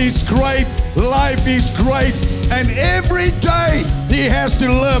 God is great, life is great. And every day he has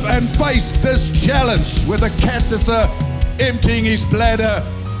to live and face this challenge with a catheter, emptying his bladder,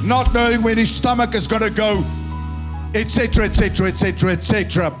 not knowing when his stomach is going to go, etc., etc., etc.,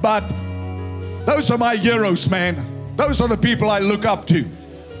 etc. But those are my heroes, man. Those are the people I look up to.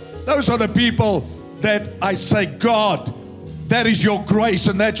 Those are the people that I say, God, that is your grace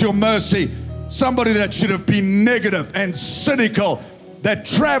and that's your mercy. Somebody that should have been negative and cynical, that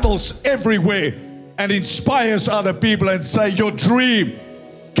travels everywhere and inspires other people and say, your dream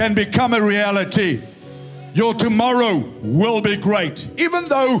can become a reality. Your tomorrow will be great. Even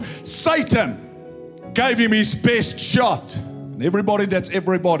though Satan gave him his best shot, and everybody that's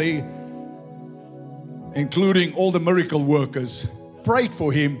everybody, including all the miracle workers, prayed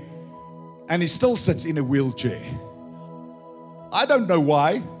for him, and he still sits in a wheelchair. I don't know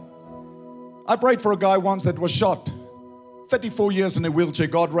why. I prayed for a guy once that was shot. 34 years in a wheelchair,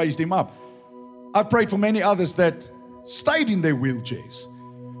 God raised him up. I prayed for many others that stayed in their wheelchairs.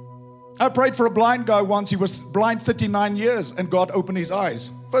 I prayed for a blind guy once. He was blind 39 years and God opened his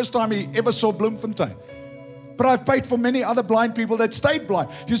eyes. First time he ever saw Bloemfontein. But I've prayed for many other blind people that stayed blind.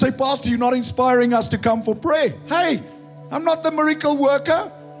 You say, Pastor, you're not inspiring us to come for prayer. Hey, I'm not the miracle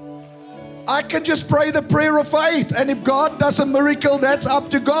worker. I can just pray the prayer of faith. And if God does a miracle, that's up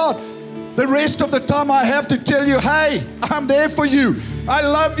to God. The rest of the time I have to tell you, hey, I'm there for you. I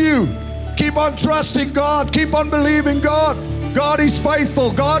love you. Keep on trusting God. Keep on believing God. God is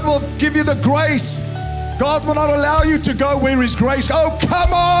faithful. God will give you the grace. God will not allow you to go where His grace. Oh,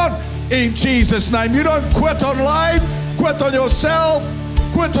 come on in Jesus' name. You don't quit on life, quit on yourself,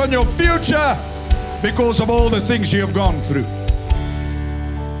 quit on your future because of all the things you have gone through.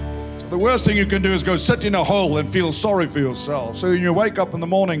 The worst thing you can do is go sit in a hole and feel sorry for yourself. So when you wake up in the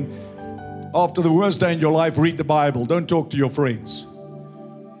morning after the worst day in your life, read the Bible. Don't talk to your friends.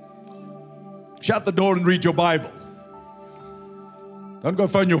 Shut the door and read your Bible. Don't go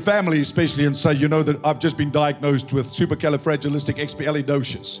phone your family especially and say, you know that I've just been diagnosed with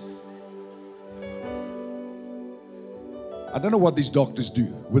supercalifragilisticexpialidocious. I don't know what these doctors do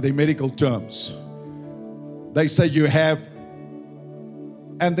with their medical terms. They say you have,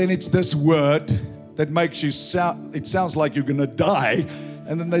 and then it's this word that makes you sound, it sounds like you're going to die.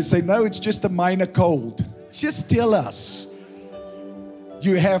 And then they say, no, it's just a minor cold. Just tell us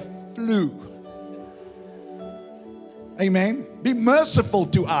you have flu. Amen. Be merciful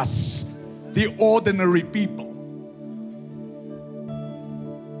to us, the ordinary people.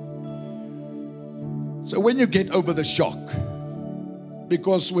 So when you get over the shock,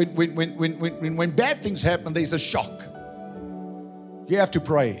 because when bad things happen, there's a shock. You have to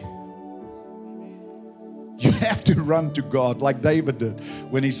pray. You have to run to God like David did.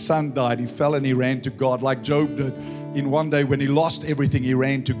 When his son died, he fell and he ran to God. Like Job did in one day when he lost everything, he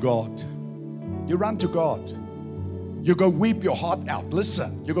ran to God. You run to God. You go weep your heart out.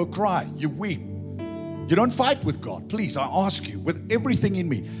 Listen, you go cry. You weep. You don't fight with God. Please, I ask you, with everything in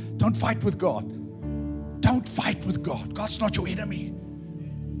me, don't fight with God. Don't fight with God. God's not your enemy.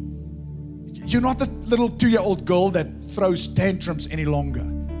 You're not the little 2-year-old girl that throws tantrums any longer.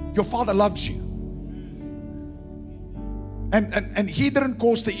 Your Father loves you. And He didn't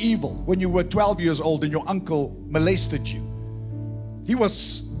cause the evil when you were 12 years old and your uncle molested you. He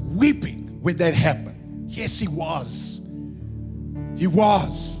was weeping when that happened. Yes, He was. He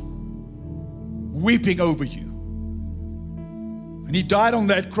was weeping over you. And He died on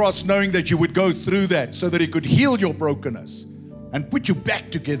that cross knowing that you would go through that so that He could heal your brokenness and put you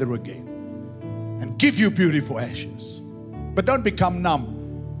back together again and give you beautiful ashes. But don't become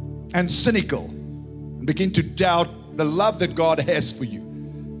numb and cynical and begin to doubt the love that God has for you.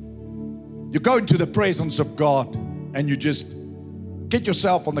 You go into the presence of God and you just get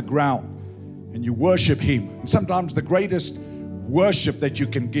yourself on the ground and you worship Him. And sometimes the greatest worship that you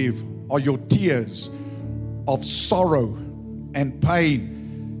can give are your tears of sorrow and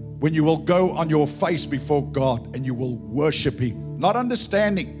pain, when you will go on your face before God and you will worship Him, not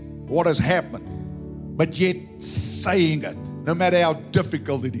understanding what has happened, but yet saying it, no matter how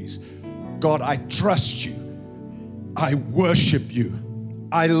difficult it is. God, I trust You. I worship You.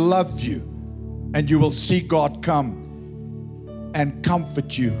 I love You. And you will see God come and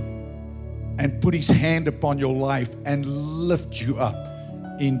comfort you and put His hand upon your life and lift you up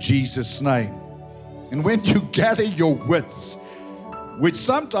in Jesus' name. And when you gather your wits, which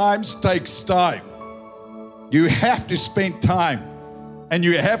sometimes takes time, you have to spend time and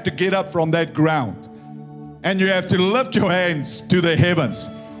you have to get up from that ground and you have to lift your hands to the heavens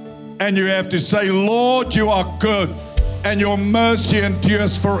and you have to say, Lord, You are good and Your mercy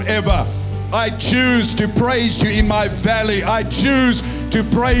endures forever. I choose to praise You in my valley. I choose to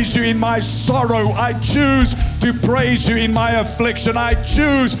praise You in my sorrow. I choose to praise You in my affliction. I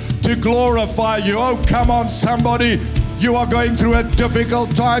choose to glorify You. Oh, come on, somebody. You are going through a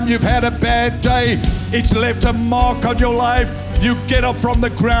difficult time. You've had a bad day. It's left a mark on your life. You get up from the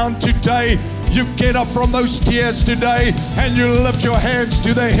ground today. You get up from those tears today and you lift your hands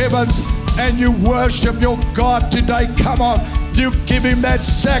to the heavens and you worship your God today. Come on. You give Him that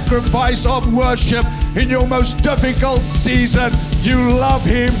sacrifice of worship in your most difficult season. You love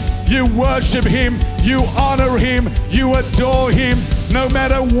Him. You worship Him. You honor Him. You adore Him. No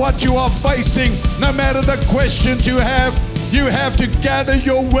matter what you are facing, no matter the questions you have to gather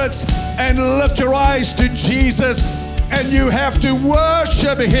your wits and lift your eyes to Jesus, and you have to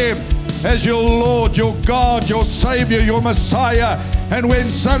worship Him as your Lord, your God, your Savior, your Messiah. And when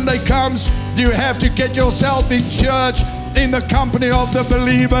Sunday comes, you have to get yourself in church in the company of the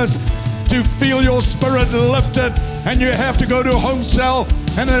believers to feel your spirit lifted, and you have to go to home cell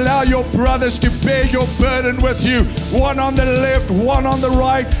and allow your brothers to bear your burden with you, one on the left, one on the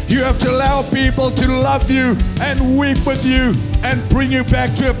right. You have to allow people to love you and weep with you and bring you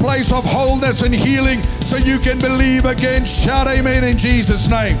back to a place of wholeness and healing so you can believe again. Shout amen in Jesus'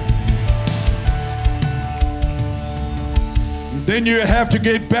 name. Then you have to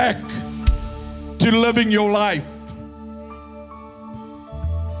get back to living your life.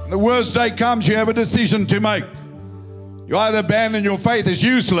 The worst day comes, you have a decision to make. You either abandon your faith as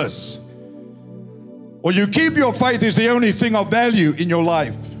useless, or you keep your faith as the only thing of value in your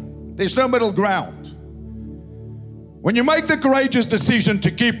life. There's no middle ground. When you make the courageous decision to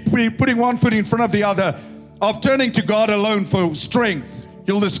keep putting one foot in front of the other, of turning to God alone for strength,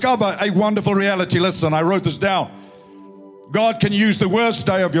 you'll discover a wonderful reality. Listen, I wrote this down. God can use the worst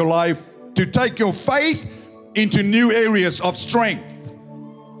day of your life to take your faith into new areas of strength,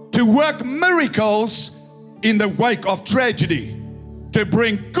 to work miracles in the wake of tragedy, to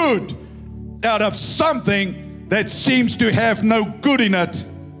bring good out of something that seems to have no good in it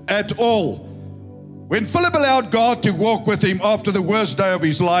at all. When Philip allowed God to walk with him after the worst day of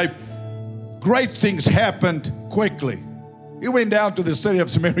his life, great things happened quickly. He went down to the city of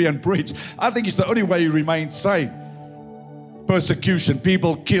Samaria and preached. I think it's the only way he remained sane. Persecution,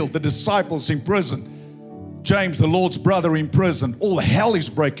 people killed, the disciples in prison, James, the Lord's brother, in prison. All hell is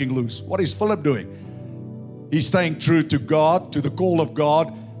breaking loose. What is Philip doing? He's staying true to God, to the call of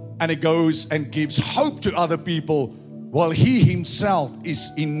God, and he goes and gives hope to other people while he himself is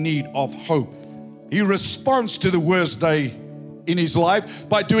in need of hope. He responds to the worst day in his life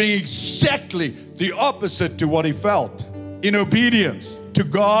by doing exactly the opposite to what he felt. In obedience to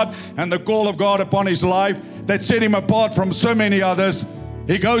God and the call of God upon his life that set him apart from so many others,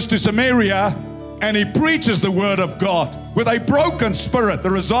 he goes to Samaria and he preaches the word of God with a broken spirit. The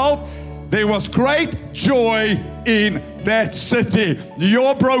result? There was great joy in that city.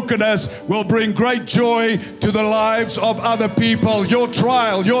 Your brokenness will bring great joy to the lives of other people. Your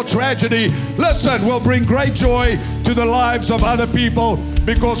trial, your tragedy, listen, will bring great joy to the lives of other people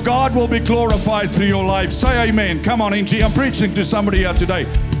because God will be glorified through your life. Say amen. Come on, Ingy. I'm preaching to somebody here today.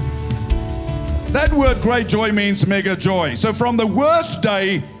 That word great joy means mega joy. So from the worst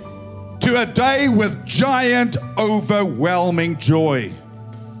day to a day with giant, overwhelming joy.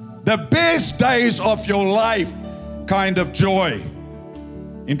 The best days of your life kind of joy.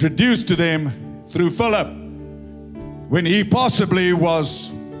 Introduced to them through Philip when he possibly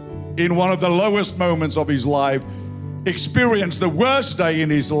was in one of the lowest moments of his life, experienced the worst day in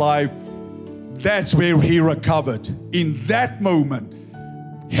his life. That's where he recovered. In that moment,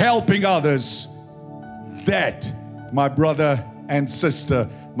 helping others. That, my brother and sister,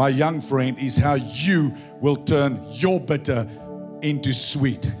 my young friend, is how you will turn your bitter into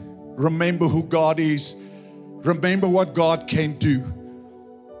sweet. Remember who God is. Remember what God can do.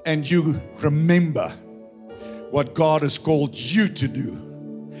 And you remember what God has called you to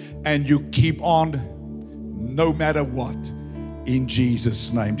do. And you keep on no matter what, in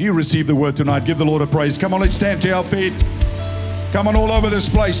Jesus' name. Do you receive the word tonight? Give the Lord a praise. Come on, let's stand to our feet. Come on, all over this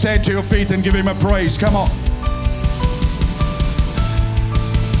place, stand to your feet and give Him a praise. Come on.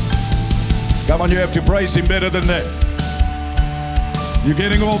 Come on, you have to praise Him better than that. You're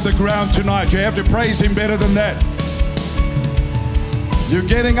getting off the ground tonight. You have to praise Him better than that. You're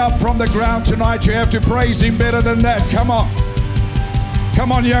getting up from the ground tonight. You have to praise Him better than that. Come on.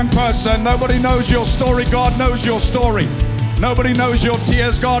 Come on, young person. Nobody knows your story. God knows your story. Nobody knows your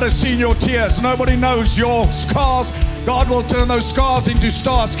tears. God has seen your tears. Nobody knows your scars. God will turn those scars into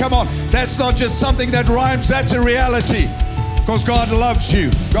stars. Come on. That's not just something that rhymes. That's a reality. Because God loves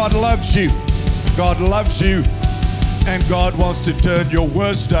you. God loves you. God loves you. And God wants to turn your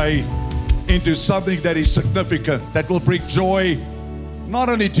worst day into something that is significant, that will bring joy not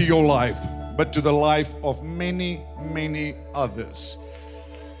only to your life, but to the life of many, many others.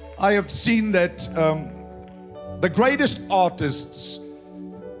 I have seen that the greatest artists,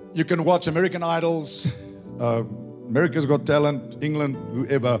 you can watch American Idols, America's Got Talent, England,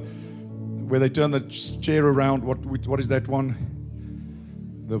 whoever, where they turn the chair around. What is that one?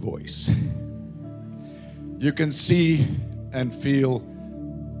 The Voice. You can see and feel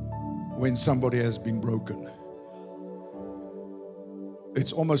when somebody has been broken.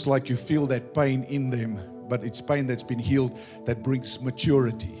 It's almost like you feel that pain in them, but it's pain that's been healed that brings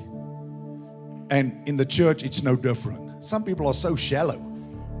maturity. And in the church, it's no different. Some people are so shallow.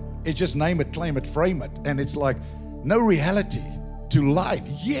 It's just name it, claim it, frame it. And it's like no reality to life.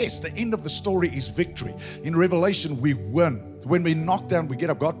 Yes, the end of the story is victory. In Revelation, we win. When we knock down, we get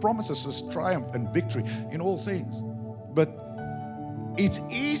up. God promises us triumph and victory in all things. But it's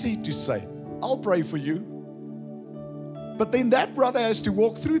easy to say, I'll pray for you. But then that brother has to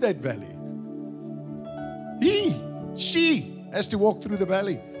walk through that valley. She has to walk through the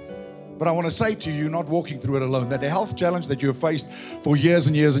valley. But I want to say to you, you're not walking through it alone. That the health challenge that you have faced for years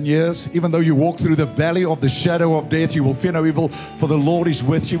and years and years, even though you walk through the valley of the shadow of death, you will fear no evil, for the Lord is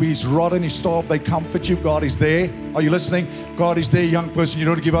with you. His rod and His staff, they comfort you. God is there. Are you listening? God is there, young person. You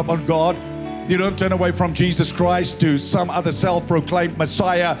don't give up on God. You don't turn away from Jesus Christ to some other self-proclaimed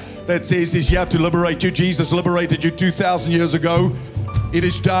Messiah that says He's here to liberate you. Jesus liberated you 2,000 years ago. It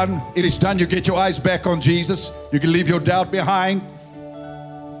is done. It is done. You get your eyes back on Jesus. You can leave your doubt behind.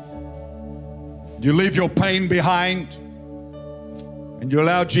 You leave your pain behind. And you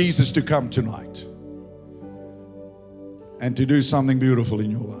allow Jesus to come tonight and to do something beautiful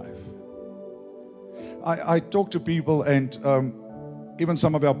in your life. I talk to people and even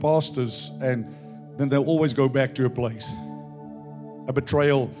some of our pastors, and then they'll always go back to a place. A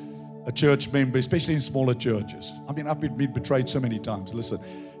betrayal, a church member, especially in smaller churches. I mean, I've been betrayed so many times. Listen,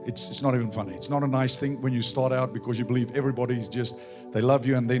 it's not even funny. It's not a nice thing when you start out because you believe everybody's just, they love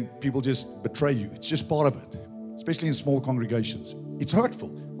you and then people just betray you. It's just part of it, especially in small congregations. It's hurtful.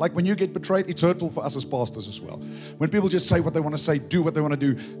 Like when you get betrayed, it's hurtful for us as pastors as well. When people just say what they want to say, do what they want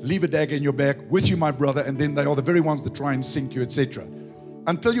to do, leave a dagger in your back, with you, my brother, and then they are the very ones that try and sink you, etc.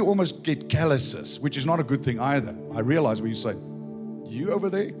 Until you almost get calluses, which is not a good thing either. I realize when you say, you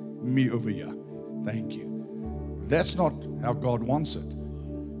over there, me over here. Thank you. That's not how God wants it.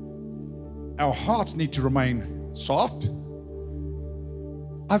 Our hearts need to remain soft.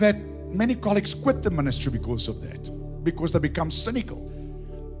 I've had many colleagues quit the ministry because of that. Because they become cynical.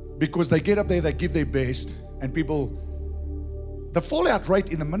 Because they get up there, they give their best, and people, the fallout rate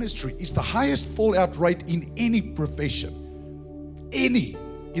in the ministry is the highest fallout rate in any profession, any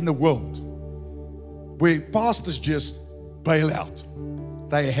in the world, where pastors just bail out.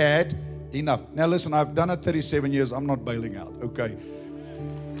 They had enough. Now listen, I've done it 37 years, I'm not bailing out, okay?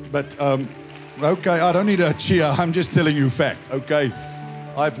 But, okay, I don't need a cheer, I'm just telling you fact, okay?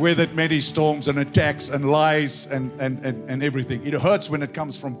 I've weathered many storms and attacks and lies and everything. It hurts when it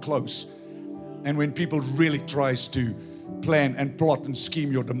comes from close and when people really tries to plan and plot and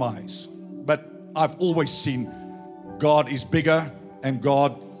scheme your demise. But I've always seen God is bigger and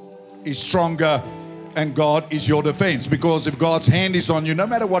God is stronger and God is your defense. Because if God's hand is on you, no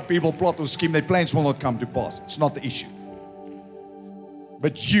matter what people plot or scheme, their plans will not come to pass. It's not the issue.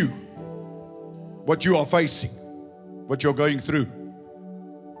 But you, what you are facing, what you're going through,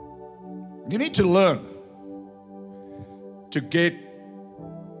 you need to learn to get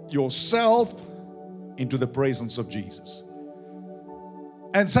yourself into the presence of Jesus.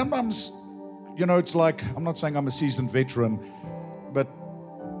 And sometimes, it's like, I'm not saying I'm a seasoned veteran, but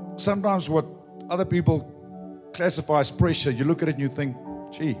sometimes what other people classify as pressure, you look at it and you think,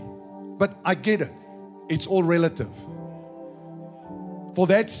 gee, but I get it. It's all relative. For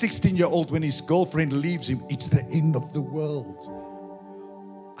that 16-year-old, when his girlfriend leaves him, it's the end of the world.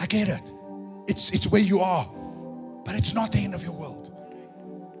 I get it. It's where you are, but it's not the end of your world.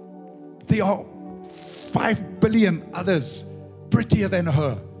 There are 5 billion others prettier than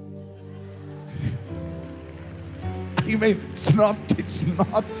her. I mean, it's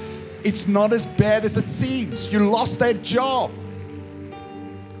not as bad as it seems. You lost that job.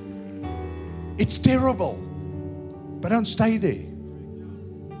 It's terrible. But don't stay there.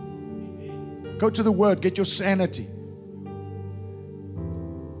 Go to the Word, get your sanity.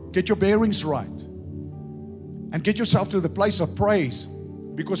 Get your bearings right. And get yourself to the place of praise.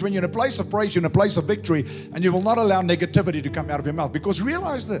 Because when you're in a place of praise, you're in a place of victory, and you will not allow negativity to come out of your mouth. Because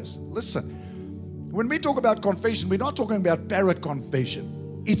realize this, listen, when we talk about confession, we're not talking about parrot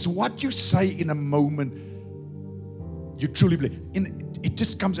confession. It's what you say in a moment you truly believe. It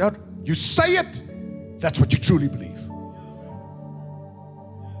just comes out, you say it, that's what you truly believe.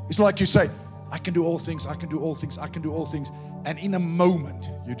 It's like you say, I can do all things, I can do all things, I can do all things. And in a moment,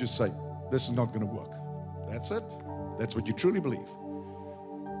 you just say, this is not going to work. That's it. That's what you truly believe.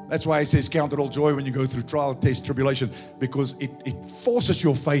 That's why it says, count it all joy when you go through trial, test, tribulation, because it forces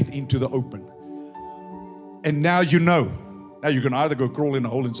your faith into the open. And now you know. Now you can either go crawl in a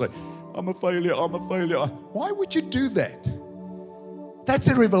hole and say, I'm a failure, I'm a failure. Why would you do that? That's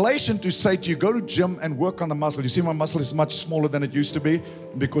a revelation to say to you, go to gym and work on the muscle. You see, my muscle is much smaller than it used to be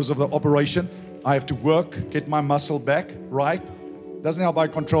because of the operation. I have to work, get my muscle back, right? Doesn't help I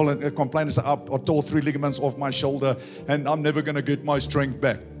control and complain and say, I tore 3 ligaments off my shoulder and I'm never going to get my strength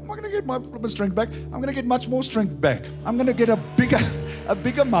back. I'm not going to get my strength back. I'm going to get much more strength back. I'm going to get a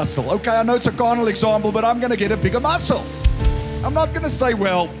bigger muscle. Okay, I know it's a carnal example, but I'm going to get a bigger muscle. I'm not going to say,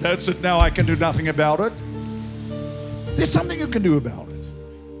 well, that's it now, I can do nothing about it. There's something you can do about it.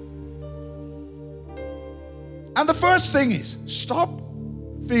 And the first thing is, stop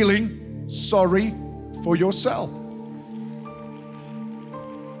feeling sorry for yourself.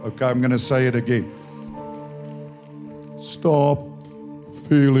 Okay, I'm going to say it again. Stop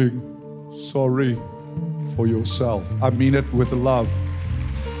feeling sorry for yourself. I mean it with love.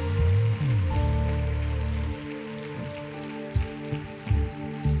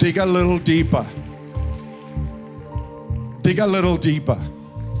 Dig a little deeper. Dig a little deeper.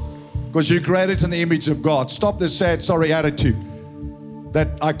 Because you're created in the image of God. Stop this sad, sorry attitude that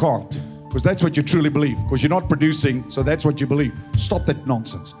I can't. Because that's what you truly believe. Because you're not producing, so that's what you believe. Stop that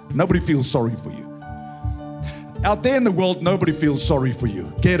nonsense. Nobody feels sorry for you. Out there in the world, nobody feels sorry for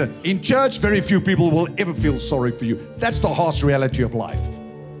you. Get it? In church, very few people will ever feel sorry for you. That's the harsh reality of life.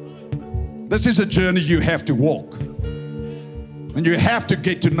 This is a journey you have to walk. And you have to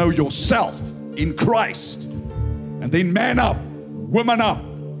get to know yourself in Christ. And then man up, woman up.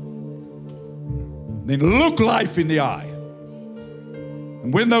 Then look life in the eye.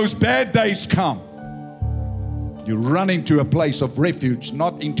 And when those bad days come, you run into a place of refuge,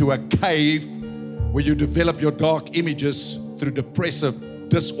 not into a cave where you develop your dark images through depressive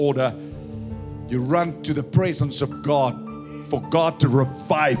disorder. You run to the presence of God for God to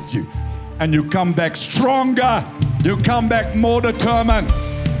revive you. And you come back stronger. You come back more determined.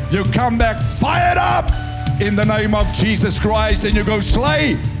 You come back fired up in the name of Jesus Christ. And you go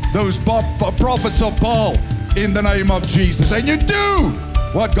slay those prophets of Baal in the name of Jesus. And you do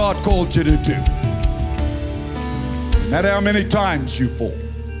what God called you to do. No matter how many times you fall.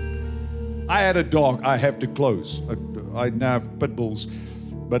 I had a dog. I have to close. I now have pit bulls,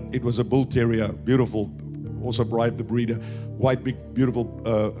 but it was a bull terrier, beautiful. Also bribed the breeder, white, big, beautiful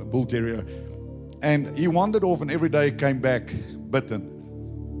bull terrier. And he wandered off, and every day came back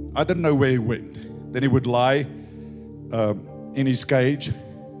bitten. I didn't know where he went. Then he would lie in his cage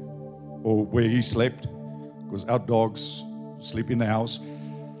or where he slept, because our dogs sleep in the house.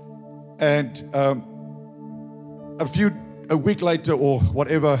 And a week later or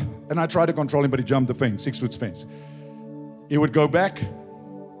whatever, and I tried to control him, but he jumped the fence, 6-foot fence. He would go back.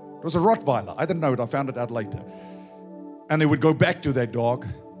 It was a Rottweiler. I didn't know it. I found it out later. And he would go back to that dog,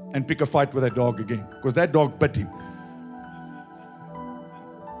 and pick a fight with that dog again, because that dog bit him.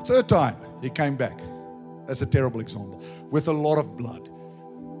 Third time, he came back. That's a terrible example. With a lot of blood.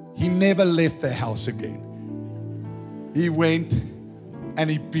 He never left the house again. He went and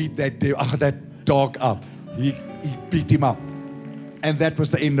he beat that dog up. He beat him up. And that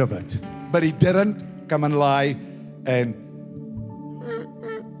was the end of it. But he didn't come and lie and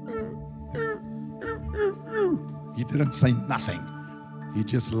he didn't say nothing. He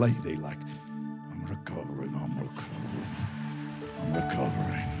just lay there like, I'm recovering.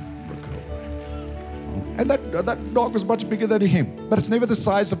 And that dog was much bigger than him. But it's never the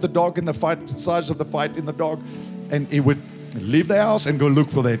size of the dog in the fight, it's the size of the fight in the dog. And he would leave the house and go look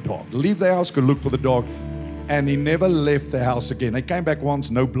for that dog. Leave the house, go look for the dog. And he never left the house again. He came back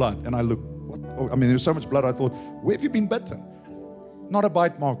once, no blood. And I looked, what? Oh, I mean, there was so much blood, I thought, where have you been bitten? Not a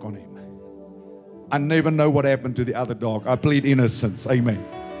bite mark on him. I never know what happened to the other dog. I plead innocence. Amen.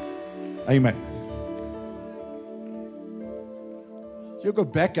 Amen. You go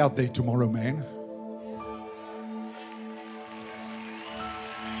back out there tomorrow, man.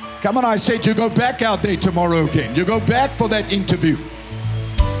 Come on, I said you go back out there tomorrow again. You go back for that interview.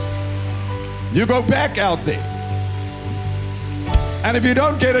 You go back out there. And if you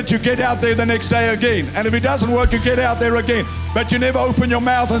don't get it, you get out there the next day again. And if it doesn't work, you get out there again. But you never open your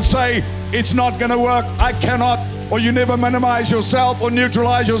mouth and say, it's not going to work, I cannot. Or you never minimize yourself or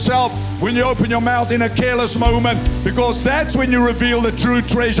neutralize yourself when you open your mouth in a careless moment. Because that's when you reveal the true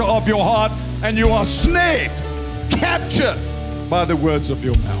treasure of your heart. And you are snared, captured by the words of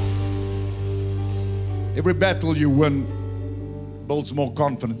your mouth. Every battle you win builds more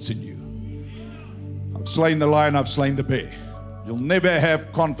confidence in you. I've slain the lion, I've slain the bear. You'll never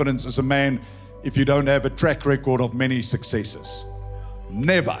have confidence as a man if you don't have a track record of many successes.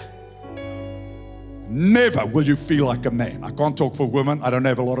 Never. Never will you feel like a man. I can't talk for women. I don't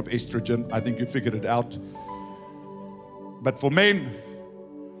have a lot of estrogen. I think you figured it out. But for men,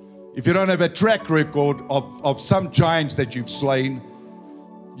 if you don't have a track record of some giants that you've slain,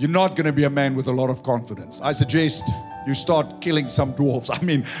 you're not going to be a man with a lot of confidence. I suggest you start killing some dwarfs. I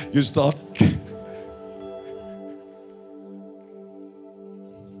mean, you start...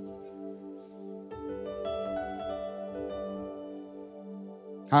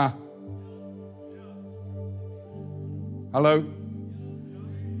 Huh? Hello?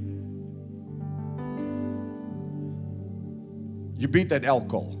 You beat that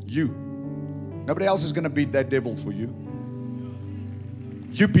alcohol. You. Nobody else is going to beat that devil for you.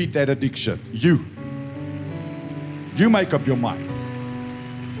 You beat that addiction. You. You make up your mind.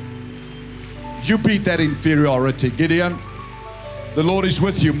 You beat that inferiority. Gideon, the Lord is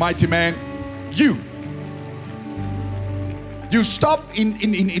with you, mighty man. You. You stop in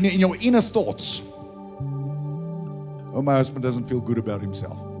your inner thoughts. Oh, my husband doesn't feel good about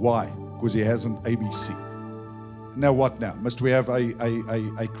himself. Why? Because he hasn't ABC. Now what now? Must we have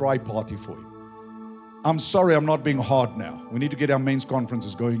a cry party for him? I'm sorry, I'm not being hard now. We need to get our men's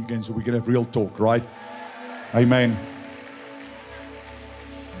conferences going again so we can have real talk, right? Amen.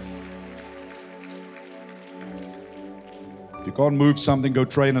 If you can't move something, go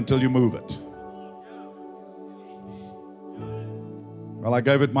train until you move it. Well, I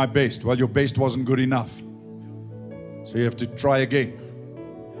gave it my best. Well, your best wasn't good enough. So you have to try again.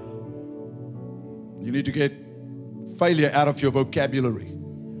 You need to get failure out of your vocabulary.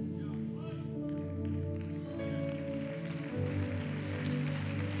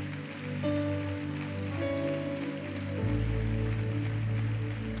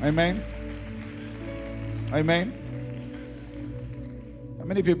 Amen. Amen. How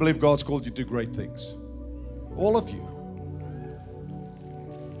many of you believe God's called you to do great things? All of you.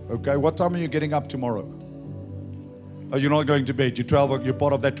 Okay, what time are you getting up tomorrow? Oh, you're not going to bed. You're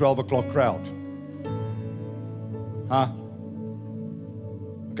part of that 12 o'clock crowd. Huh?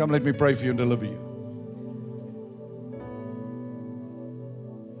 Come, let me pray for you and deliver you.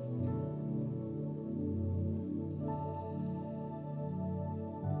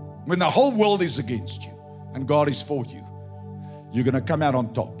 When the whole world is against you and God is for you, you're going to come out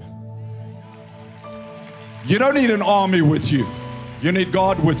on top. You don't need an army with you. You need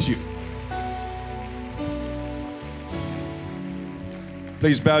God with you.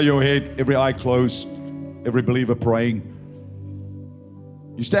 Please bow your head, every eye closed, every believer praying.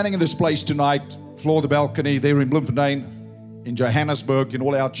 You're standing in this place tonight, floor of the balcony, there in Bloemfontein, in Johannesburg, in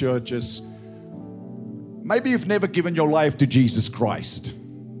all our churches. Maybe you've never given your life to Jesus Christ.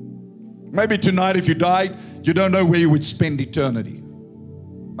 Maybe tonight, if you died, you don't know where you would spend eternity.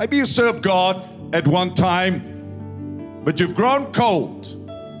 Maybe you served God at one time, but you've grown cold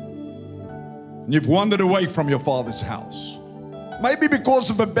and you've wandered away from your Father's house. Maybe because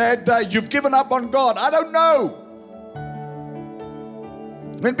of a bad day, you've given up on God. I don't know.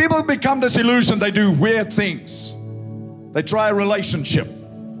 When people become disillusioned, they do weird things. They try a relationship.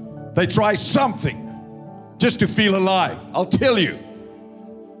 They try something just to feel alive. I'll tell you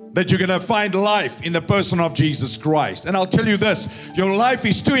that you're going to find life in the person of Jesus Christ. And I'll tell you this, your life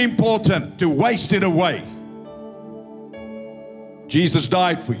is too important to waste it away. Jesus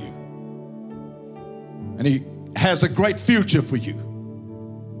died for you. And He has a great future for you.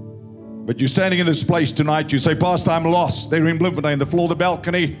 But you're standing in this place tonight, you say, Pastor, I'm lost. They're in Bloemfontein, the floor of the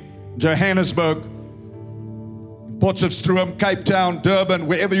balcony, Johannesburg, Potchefstroom, Cape Town, Durban,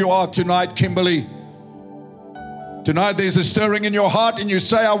 wherever you are tonight, Kimberley. Tonight there's a stirring in your heart and you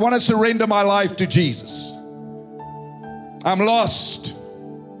say, I want to surrender my life to Jesus. I'm lost.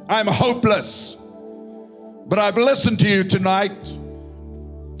 I'm hopeless. But I've listened to you tonight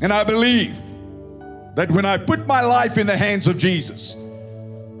and I believe that when I put my life in the hands of Jesus,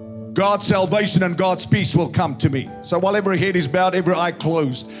 God's salvation and God's peace will come to me. So while every head is bowed, every eye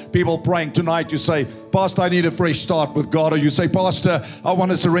closed, people praying tonight, you say, Pastor, I need a fresh start with God. Or you say, Pastor, I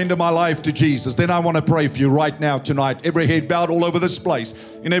want to surrender my life to Jesus. Then I want to pray for you right now tonight. Every head bowed all over this place,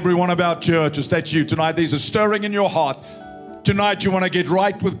 in every one of our churches. That's you tonight. There's a stirring in your heart. Tonight you want to get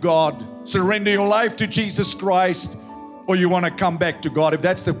right with God, surrender your life to Jesus Christ, or you want to come back to God. If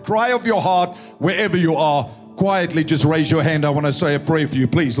that's the cry of your heart, wherever you are, quietly just raise your hand. I want to say a prayer for you.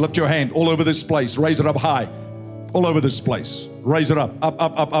 Please lift your hand all over this place. Raise it up high. All over this place. Raise it up.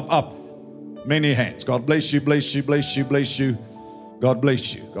 Up. Many hands. God bless you, bless you, bless you, bless you. God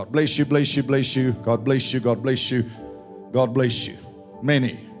bless you. God bless you, bless you, bless you. God bless you, God bless you. God bless you.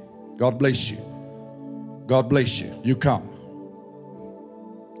 Many. God bless you. God bless you. You come.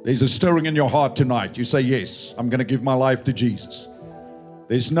 There's a stirring in your heart tonight. You say, yes, I'm going to give my life to Jesus.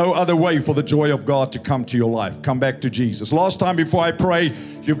 There's no other way for the joy of God to come to your life. Come back to Jesus. Last time before I pray,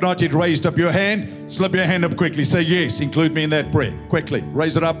 you've not yet raised up your hand. Slip your hand up quickly. Say yes. Include me in that prayer. Quickly.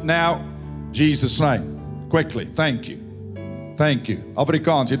 Raise it up now. Jesus' name. Quickly. Thank you. Thank you.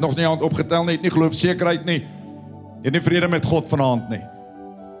 Afrikaans. Jy het nog nie hand opgetel nie. Het nie geloofsekerheid nie. Jy het nie vrede met God vanaand nie.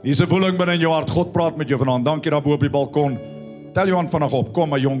 Hier is 'n woeling binne in jou hart. God praat met jou vanaand. Dankie daar bo op die balkon. Tel jou hand vandag op. Kom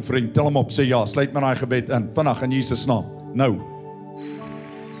my jong vriend. Tel hom op. Sê ja. Sluit met daai gebed in. Vandag in Jesus naam. Nou.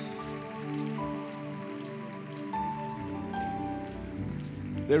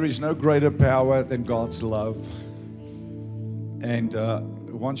 There is no greater power than God's love. And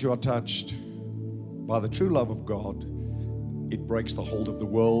once you are touched by the true love of God, it breaks the hold of the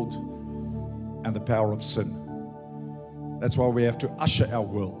world and the power of sin. That's why we have to usher our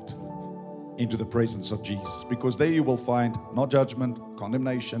world into the presence of Jesus, because there you will find not judgment,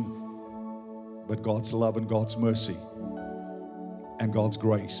 condemnation, but God's love and God's mercy and God's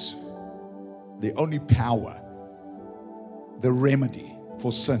grace. The only power, the remedy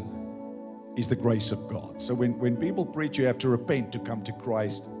for sin is the grace of God. So when people preach you have to repent to come to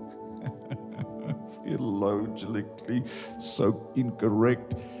Christ, theologically so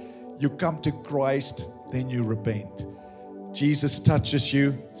incorrect. You come to Christ, then you repent. Jesus touches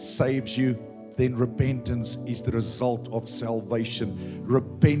you, saves you, then repentance is the result of salvation.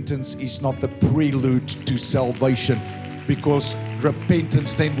 Repentance is not the prelude to salvation, because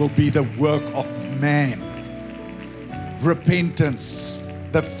repentance then will be the work of man. Repentance,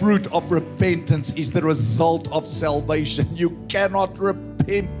 the fruit of repentance is the result of salvation. You cannot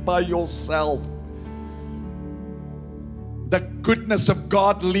repent by yourself. The goodness of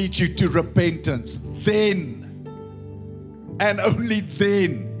God leads you to repentance. Then, and only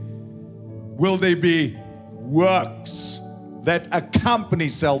then, will there be works that accompany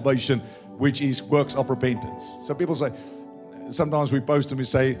salvation, which is works of repentance. So people say, sometimes we post and we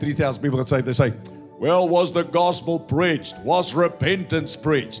say, 3,000 people get saved. They say, well, was the gospel preached? Was repentance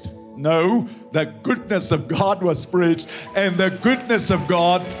preached? No, the goodness of God was preached, and the goodness of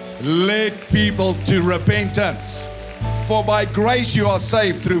God led people to repentance. For by grace you are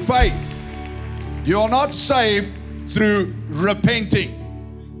saved through faith. You are not saved through repenting.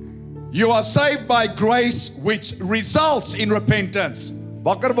 You are saved by grace, which results in repentance.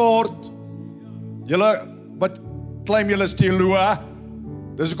 Wakker word. Julle wat claim julle is teoloë,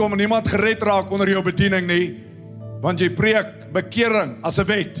 dis hoekom niemand gered raak onder jou bediening nie, want jy preek bekering as 'n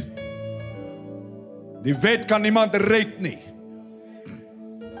wet. Die wet kan niemand red nie.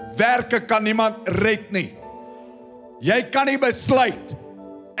 Werke kan niemand red nie. Jy kan nie besluit,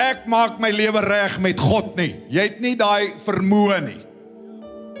 ek maak my lewe reg met God nie. Jy het nie daai vermoë nie.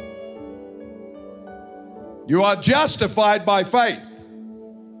 You are justified by faith.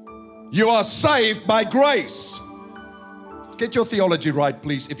 You are saved by grace. Get your theology right,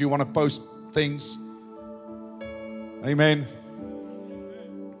 please, if you want to post things. Amen.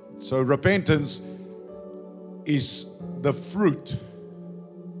 So repentance is the fruit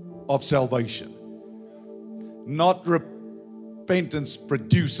of salvation. Not repentance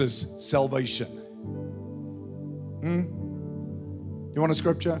produces salvation. You want a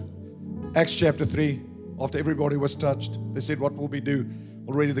scripture? Acts chapter 3. After everybody was touched, they said, what will we do?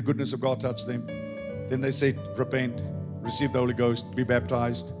 Already the goodness of God touched them. Then they said, repent, receive the Holy Ghost, be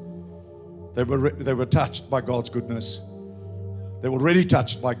baptized. They were touched by God's goodness. They were already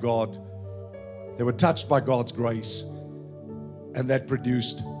touched by God. They were touched by God's grace. And that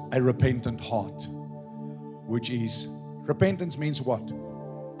produced a repentant heart, which is, repentance means what?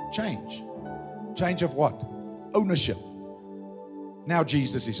 Change. Change of what? Ownership. Now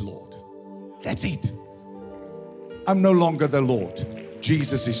Jesus is Lord. That's it. I'm no longer the Lord.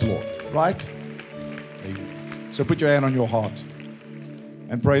 Jesus is Lord, right? Amen. So put your hand on your heart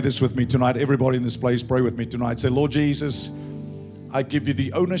and pray this with me tonight. Everybody in this place, pray with me tonight. Say, Lord Jesus, I give you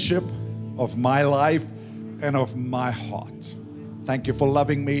the ownership of my life and of my heart. Thank you for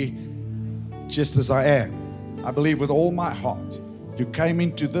loving me just as I am. I believe with all my heart you came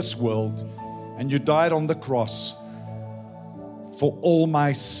into this world and you died on the cross for all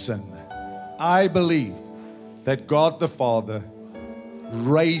my sin. I believe that God the Father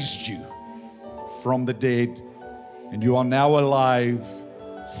raised you from the dead and you are now alive,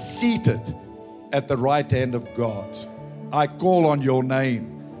 seated at the right hand of God. I call on your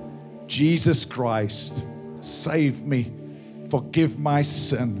name, Jesus Christ. Save me, forgive my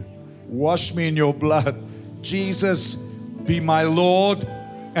sin, wash me in your blood. Jesus, be my Lord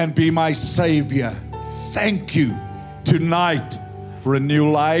and be my Savior. Thank you tonight for a new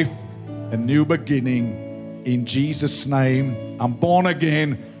life, a new beginning. In Jesus' name, I'm born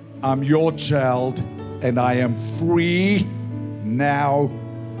again, I'm your child, and I am free now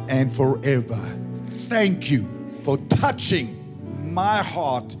and forever. Thank you for touching my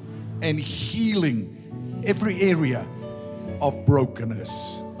heart and healing every area of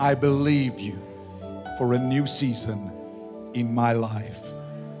brokenness. I believe you for a new season in my life.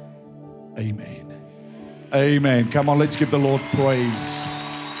 Amen. Amen. Come on, let's give the Lord praise.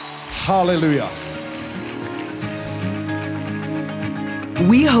 Hallelujah.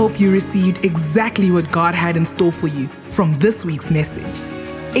 We hope you received exactly what God had in store for you from this week's message.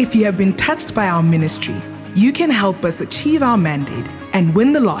 If you have been touched by our ministry, you can help us achieve our mandate and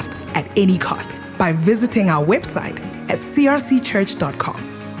win the lost at any cost by visiting our website at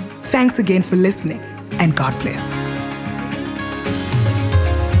crcchurch.com. Thanks again for listening, and God bless.